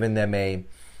giving them a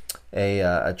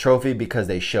trophy because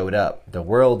they showed up. The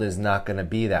world is not going to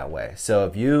be that way. So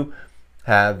if you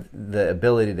have the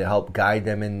ability to help guide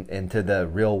them into the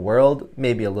real world,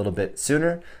 maybe a little bit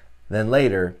sooner than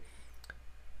later,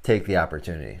 take the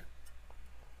opportunity.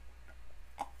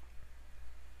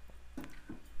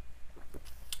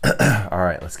 All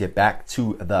right, let's get back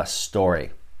to the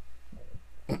story.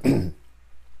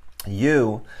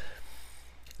 You,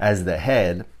 as the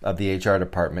head of the HR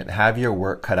department, have your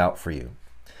work cut out for you.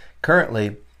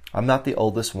 Currently, I'm not the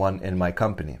oldest one in my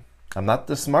company. I'm not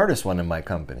the smartest one in my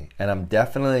company. And I'm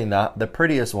definitely not the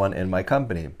prettiest one in my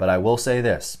company. But I will say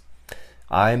this: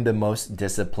 I'm the most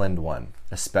disciplined one,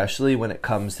 especially when it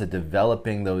comes to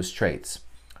developing those traits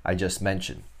I just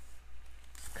mentioned.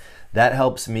 That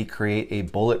helps me create a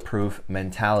bulletproof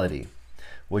mentality,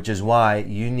 which is why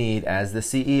you need, as the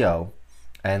CEO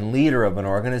and leader of an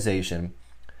organization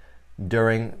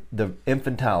during the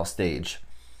infantile stage,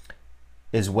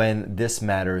 is when this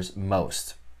matters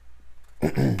most.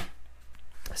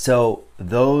 So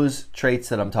those traits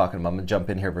that I'm talking about, I'm going to jump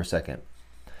in here for a second.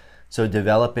 So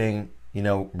developing,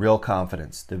 real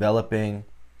confidence, developing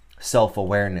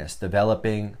self-awareness,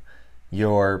 developing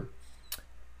your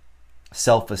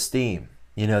self-esteem.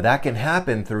 That can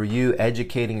happen through you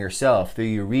educating yourself, through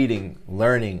you reading,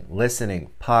 learning,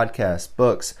 listening, podcasts,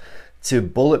 books, to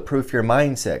bulletproof your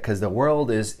mindset, because the world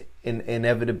is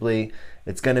inevitably,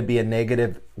 it's going to be a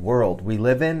negative world we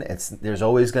live in. There's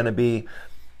always going to be,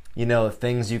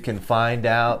 things you can find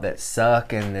out that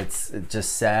suck, and it's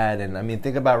just sad. And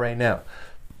think about right now.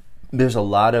 There's a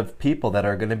lot of people that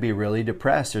are going to be really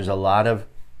depressed. There's a lot of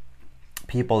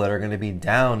people that are going to be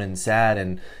down and sad,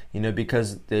 and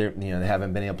because they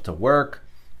haven't been able to work,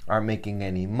 aren't making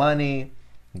any money,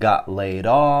 got laid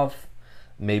off,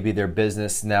 maybe their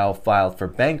business now filed for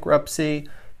bankruptcy,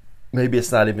 maybe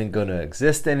it's not even going to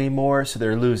exist anymore, so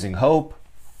they're losing hope.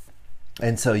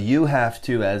 And so you have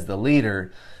to, as the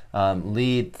leader,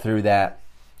 lead through that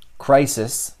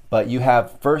crisis, but you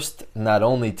have first not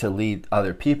only to lead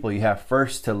other people, you have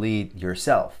first to lead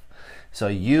yourself. So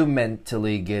you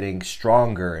mentally getting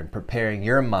stronger and preparing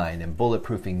your mind and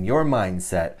bulletproofing your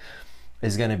mindset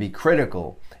is going to be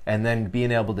critical. And then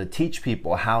being able to teach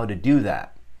people how to do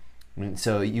that.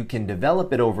 So you can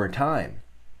develop it over time.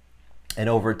 And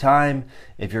over time,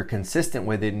 if you're consistent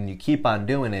with it and you keep on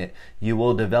doing it, you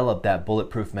will develop that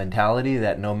bulletproof mentality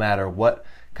that no matter what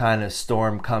kind of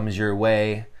storm comes your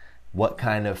way, what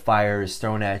kind of fire is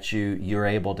thrown at you, you're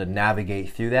able to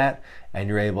navigate through that, and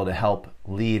you're able to help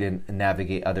lead and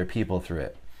navigate other people through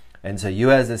it. And so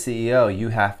you as a CEO, you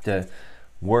have to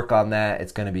work on that.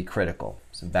 It's going to be critical.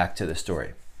 So back to the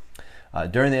story.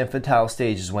 During the infantile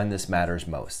stage is when this matters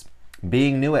most.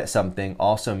 Being new at something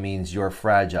also means you're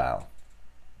fragile.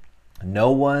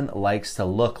 No one likes to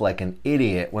look like an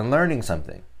idiot when learning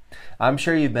something. I'm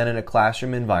sure you've been in a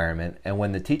classroom environment, and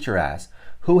when the teacher asks,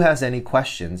 "Who has any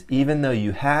questions?" even though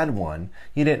you had one,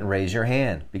 you didn't raise your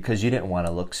hand because you didn't want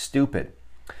to look stupid.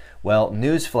 Well,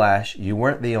 newsflash, you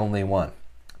weren't the only one.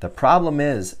 The problem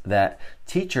is that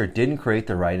teacher didn't create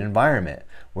the right environment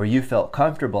where you felt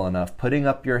comfortable enough putting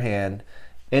up your hand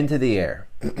into the air.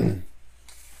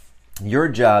 Your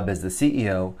job as the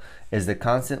CEO is to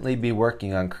constantly be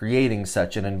working on creating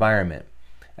such an environment.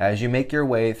 As you make your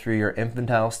way through your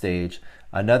infantile stage,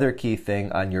 another key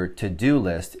thing on your to-do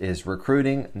list is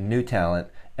recruiting new talent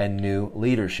and new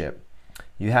leadership.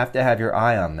 You have to have your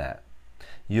eye on that.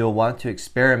 You'll want to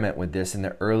experiment with this in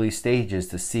the early stages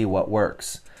to see what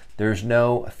works. There's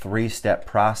no 3-step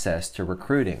process to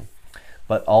recruiting,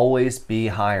 but always be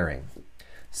hiring.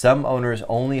 Some owners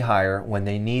only hire when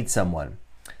they need someone.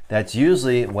 That's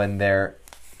usually when they're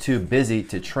too busy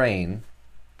to train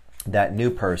that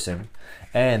new person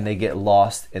and they get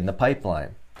lost in the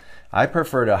pipeline. I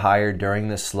prefer to hire during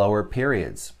the slower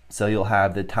periods, so you'll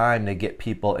have the time to get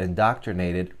people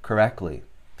indoctrinated correctly.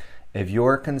 If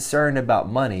you're concerned about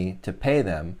money to pay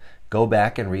them, go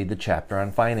back and read the chapter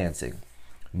on financing.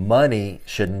 Money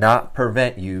should not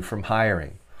prevent you from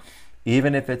hiring,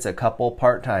 even if it's a couple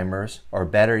part-timers, or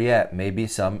better yet, maybe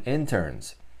some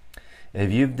interns.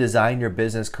 If you've designed your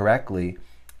business correctly,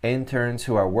 interns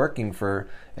who are working for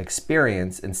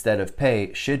experience instead of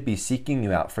pay should be seeking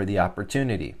you out for the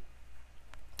opportunity.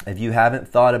 If you haven't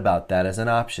thought about that as an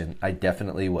option, I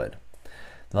definitely would.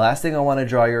 The last thing I want to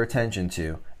draw your attention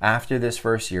to after this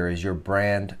first year is your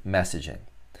brand messaging.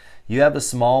 You have a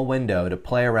small window to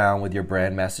play around with your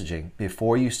brand messaging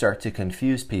before you start to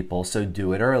confuse people, so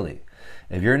do it early.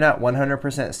 If you're not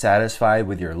 100% satisfied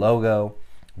with your logo,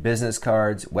 business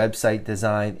cards, website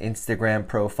design, Instagram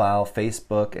profile,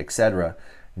 Facebook, etc.,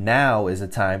 now is the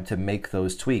time to make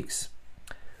those tweaks.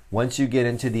 Once you get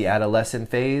into the adolescent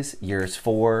phase, years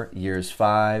 4, years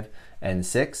 5, and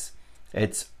 6,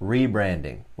 it's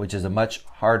rebranding, which is a much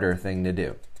harder thing to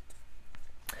do.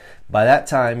 By that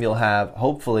time, you'll have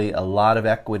hopefully a lot of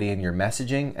equity in your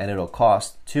messaging, and it'll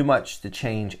cost too much to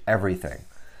change everything.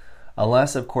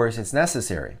 Unless, of course, it's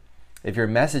necessary. If your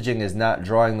messaging is not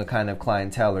drawing the kind of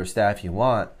clientele or staff you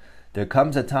want, there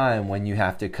comes a time when you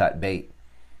have to cut bait.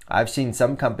 I've seen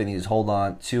some companies hold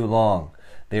on too long.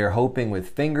 They are hoping with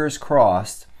fingers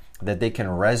crossed that they can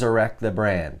resurrect the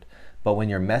brand. But when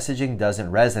your messaging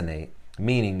doesn't resonate,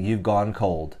 meaning you've gone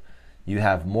cold, you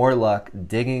have more luck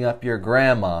digging up your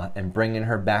grandma and bringing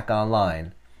her back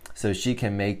online so she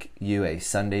can make you a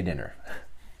Sunday dinner.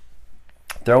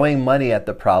 Throwing money at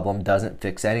the problem doesn't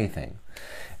fix anything,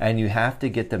 and you have to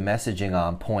get the messaging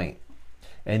on point.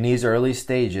 In these early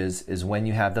stages is when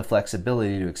you have the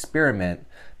flexibility to experiment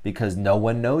because no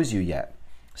one knows you yet,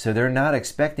 so they're not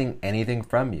expecting anything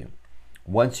from you.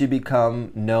 Once you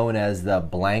become known as the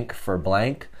blank for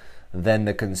blank, then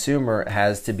the consumer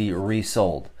has to be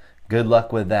resold. Good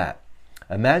luck with that.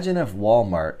 Imagine if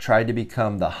Walmart tried to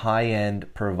become the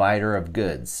high-end provider of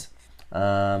goods.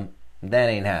 That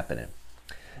ain't happening.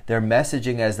 Their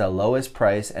messaging as the lowest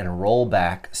price and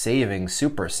rollback savings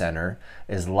supercenter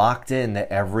is locked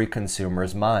into every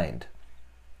consumer's mind.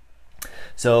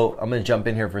 So I'm going to jump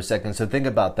in here for a second. So think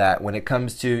about that. When it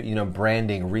comes to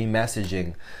branding,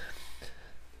 remessaging,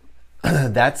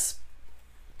 there's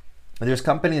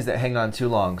companies that hang on too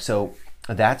long. So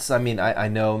I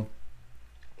know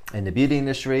in the beauty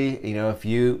industry, if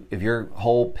your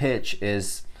whole pitch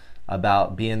is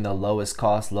about being the lowest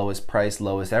cost, lowest price,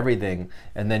 lowest everything,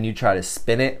 and then you try to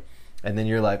spin it, and then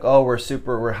you're like, oh, we're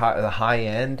the high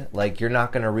end, like you're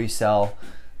not going to resell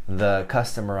the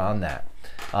customer on that.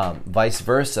 Vice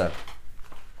versa.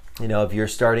 If you're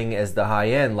starting as the high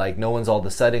end, like no one's all of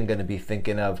a sudden going to be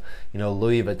thinking of,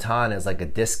 Louis Vuitton as like a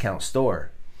discount store.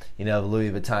 If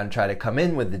Louis Vuitton try to come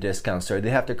in with the discount store, they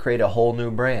have to create a whole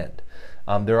new brand.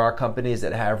 There are companies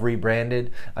that have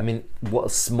rebranded.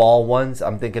 Small ones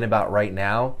I'm thinking about right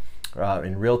now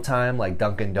in real time, like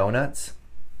Dunkin' Donuts.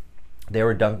 They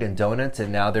were Dunkin' Donuts,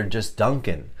 and now they're just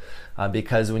Dunkin'.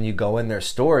 Because when you go in their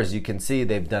stores, you can see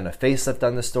they've done a facelift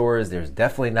on the stores. There's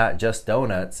definitely not just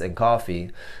donuts and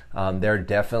coffee. They're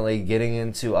definitely getting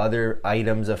into other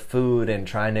items of food and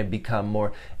trying to become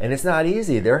more. And it's not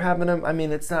easy. They're having them. I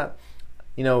mean, it's not,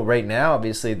 right now,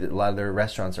 obviously, a lot of their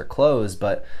restaurants are closed,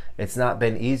 but it's not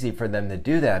been easy for them to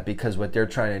do that, because what they're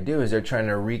trying to do is they're trying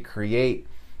to recreate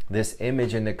this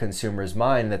image in the consumer's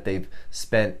mind that they've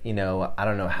spent, I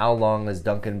don't know, how long has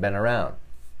Dunkin' been around?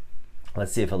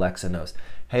 Let's see if Alexa knows.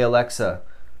 Hey Alexa,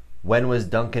 when was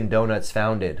Dunkin' Donuts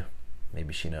founded?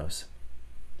 Maybe she knows.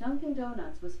 Dunkin'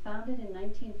 Donuts was founded in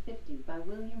 1950 by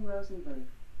William Rosenberg.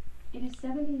 It is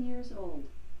 70 years old.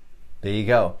 There you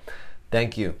go.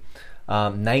 Thank you.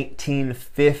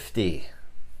 1950.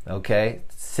 Okay,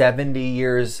 70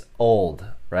 years old,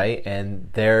 right? And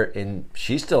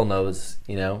she still knows,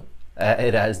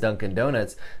 it has Dunkin'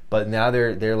 Donuts, but now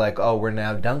they're like, oh, we're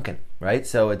now Dunkin', right?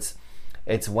 So it's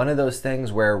one of those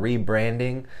things where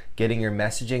rebranding, getting your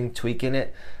messaging, tweaking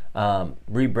it.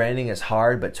 Rebranding is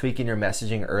hard, but tweaking your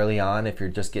messaging early on, if you're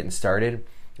just getting started,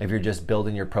 if you're just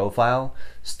building your profile,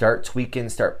 start tweaking,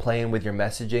 start playing with your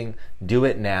messaging. Do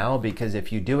it now, because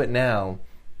if you do it now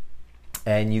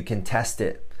and you can test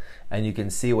it and you can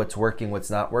see what's working, what's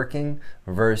not working,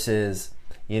 versus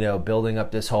building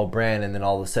up this whole brand and then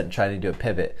all of a sudden trying to do a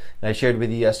pivot. And I shared with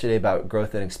you yesterday about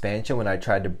growth and expansion when I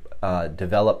tried to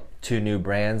develop 2 new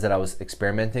brands that I was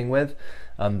experimenting with.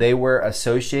 They were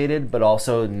associated, but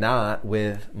also not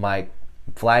with my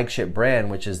flagship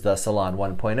brand, which is the Salon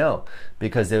 1.0,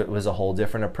 because it was a whole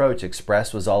different approach.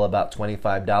 Express was all about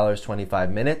 $25,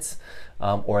 25 minutes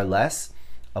or less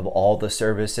of all the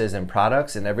services and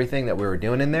products and everything that we were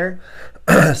doing in there.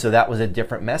 So that was a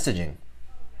different messaging.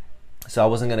 So I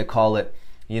wasn't going to call it,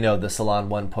 the Salon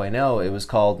 1.0. It was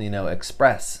called,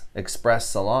 Express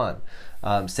Salon.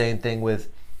 Same thing with,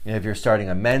 if you're starting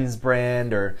a men's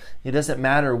brand, or it doesn't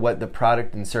matter what the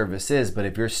product and service is, but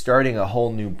if you're starting a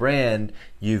whole new brand,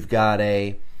 you've got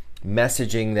a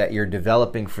messaging that you're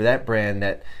developing for that brand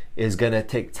that is going to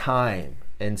take time.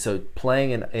 And so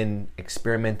playing and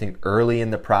experimenting early in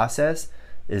the process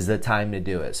is the time to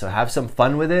do it. So have some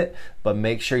fun with it, but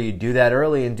make sure you do that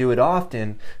early and do it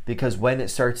often, because when it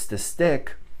starts to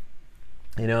stick,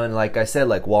 and like I said,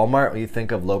 like Walmart, when you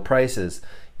think of low prices,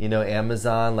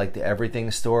 Amazon, like the everything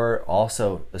store,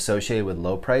 also associated with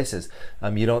low prices.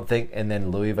 You don't think, and then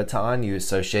Louis Vuitton, you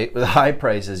associate with high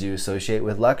prices, you associate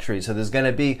with luxury. So there's going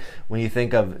to be, when you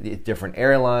think of different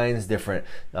airlines, different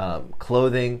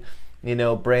clothing,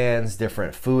 brands,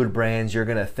 different food brands, you're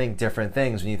going to think different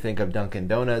things. When you think of Dunkin'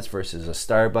 Donuts versus a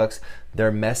Starbucks,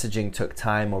 their messaging took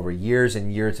time over years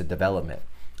and years of development.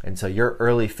 And so your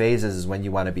early phases is when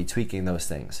you want to be tweaking those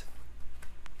things.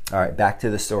 All right, back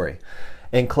to the story.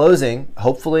 In closing,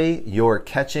 hopefully you're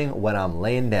catching what I'm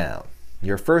laying down.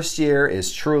 Your first year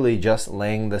is truly just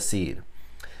laying the seed.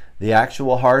 The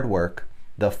actual hard work,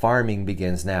 the farming,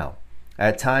 begins now.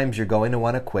 At times you're going to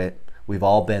want to quit. We've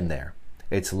all been there.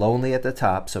 It's lonely at the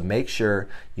top, so make sure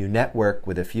you network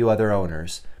with a few other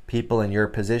owners, people in your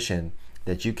position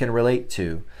that you can relate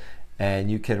to,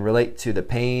 and you can relate to the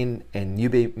pain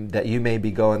that you may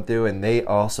be going through, and they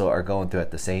also are going through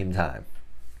at the same time.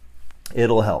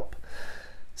 It'll help.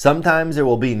 Sometimes there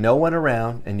will be no one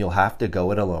around and you'll have to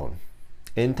go it alone.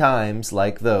 In times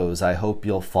like those, I hope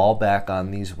you'll fall back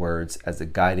on these words as a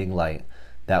guiding light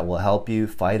that will help you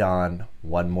fight on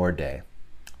one more day.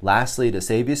 Lastly, to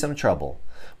save you some trouble,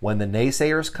 when the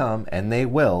naysayers come, and they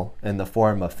will, in the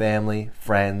form of family,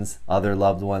 friends, other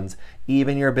loved ones,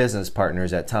 even your business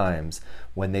partners at times,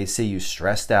 when they see you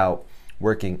stressed out,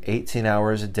 working 18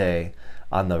 hours a day,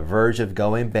 on the verge of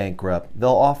going bankrupt, they'll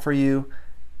offer you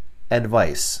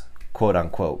advice, quote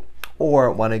unquote,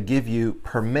 or want to give you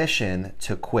permission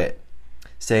to quit,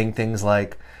 saying things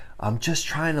like, I'm just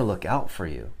trying to look out for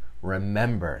you.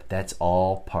 Remember, that's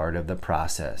all part of the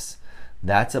process.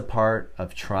 That's a part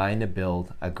of trying to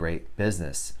build a great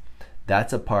business.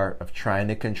 That's a part of trying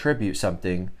to contribute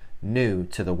something new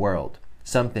to the world,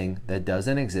 something that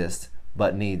doesn't exist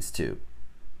but needs to.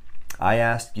 I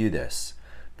ask you this,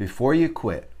 before you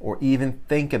quit or even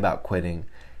think about quitting,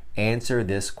 answer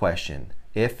this question.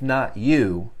 If not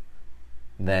you,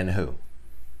 then who?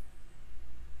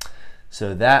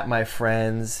 So that, my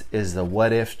friends, is the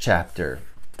what if chapter.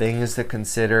 Things to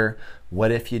consider.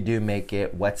 What if you do make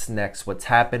it? What's next? What's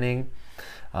happening?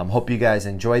 Hope you guys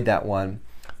enjoyed that one.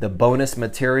 The bonus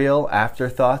material,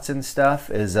 afterthoughts and stuff,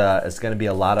 is going to be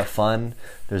a lot of fun.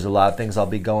 There's a lot of things I'll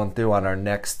be going through on our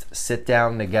next sit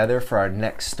down together for our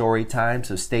next story time.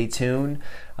 So stay tuned.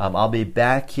 I'll be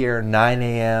back here 9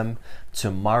 a.m.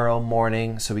 tomorrow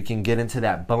morning so we can get into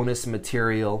that bonus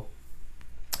material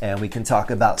and we can talk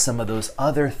about some of those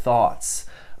other thoughts.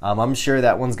 I'm sure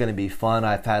that one's going to be fun.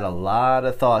 I've had a lot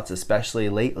of thoughts, especially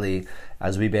lately,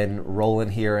 as we've been rolling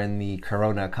here in the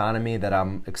Corona economy, that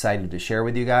I'm excited to share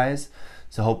with you guys.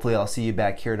 So hopefully I'll see you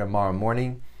back here tomorrow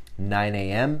morning, 9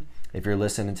 a.m. If you're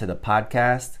listening to the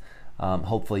podcast,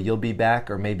 hopefully you'll be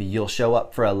back, or maybe you'll show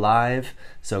up for a live.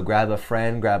 So grab a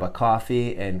friend, grab a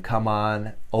coffee, and come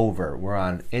on over. We're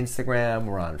on Instagram,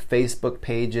 we're on Facebook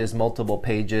pages, multiple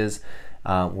pages.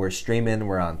 We're streaming,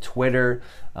 we're on Twitter.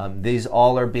 These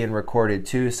all are being recorded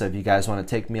too. So if you guys want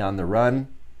to take me on the run,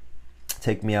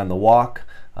 take me on the walk,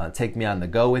 take me on the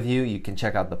go with you, you can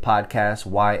check out the podcast,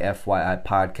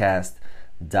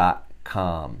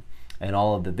 yfyipodcast.com. And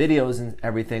all of the videos and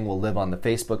everything will live on the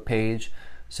Facebook page.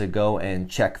 So go and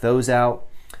check those out.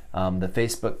 The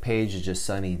Facebook page is just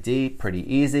Sonny D, pretty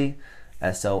easy,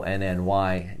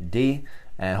 SONNYD.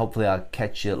 And hopefully I'll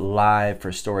catch you live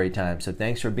for story time. So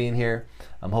thanks for being here.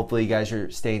 Hopefully you guys are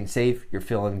staying safe. You're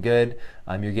feeling good.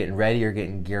 You're getting ready. You're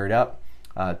getting geared up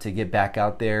to get back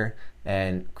out there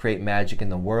and create magic in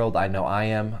the world. I know I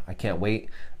am. I can't wait.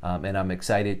 And I'm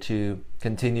excited to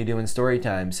continue doing story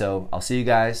time. So I'll see you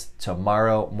guys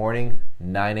tomorrow morning,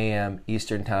 9 a.m.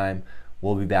 Eastern time.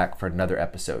 We'll be back for another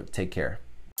episode. Take care.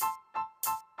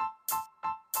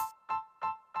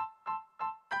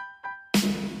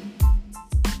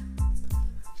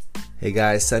 Hey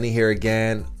guys, Sonny here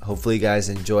again. Hopefully you guys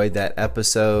enjoyed that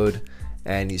episode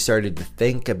and you started to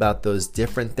think about those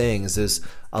different things. There's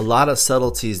a lot of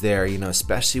subtleties there,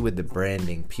 especially with the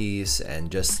branding piece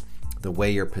and just the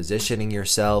way you're positioning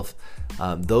yourself.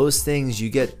 Those things you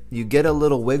get a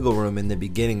little wiggle room in the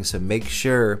beginning, so make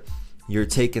sure you're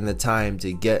taking the time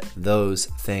to get those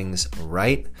things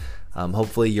right.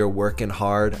 Hopefully you're working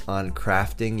hard on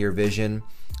crafting your vision,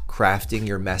 crafting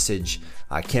your message.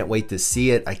 I can't wait to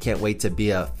see it. I can't wait to be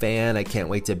a fan. I can't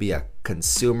wait to be a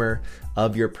consumer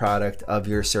of your product, of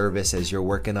your service as you're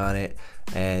working on it.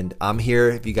 And I'm here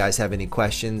if you guys have any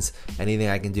questions, anything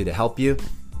I can do to help you.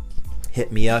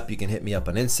 Hit me up. You can hit me up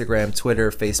on Instagram,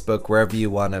 Twitter, Facebook, wherever you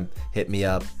want to hit me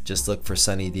up. Just look for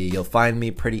Sonny D. You'll find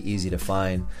me, pretty easy to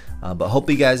find. But hope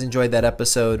you guys enjoyed that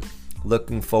episode.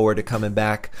 Looking forward to coming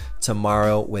back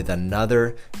tomorrow with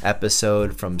another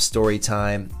episode from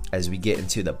Storytime as we get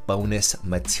into the bonus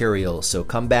material. So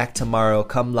come back tomorrow,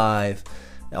 come live.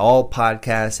 All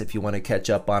podcasts, if you want to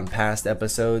catch up on past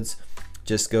episodes,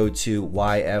 just go to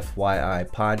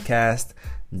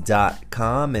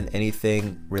yfyipodcast.com, and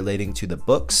anything relating to the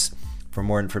books. For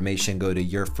more information, go to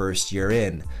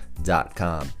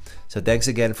yourfirstyearin.com. So thanks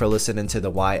again for listening to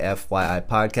the YFYI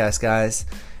podcast, guys.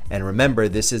 And remember,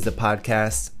 this is the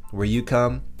podcast where you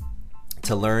come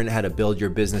to learn how to build your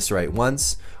business right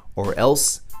once, or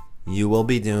else you will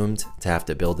be doomed to have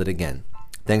to build it again.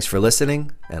 Thanks for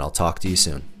listening, and I'll talk to you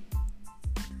soon.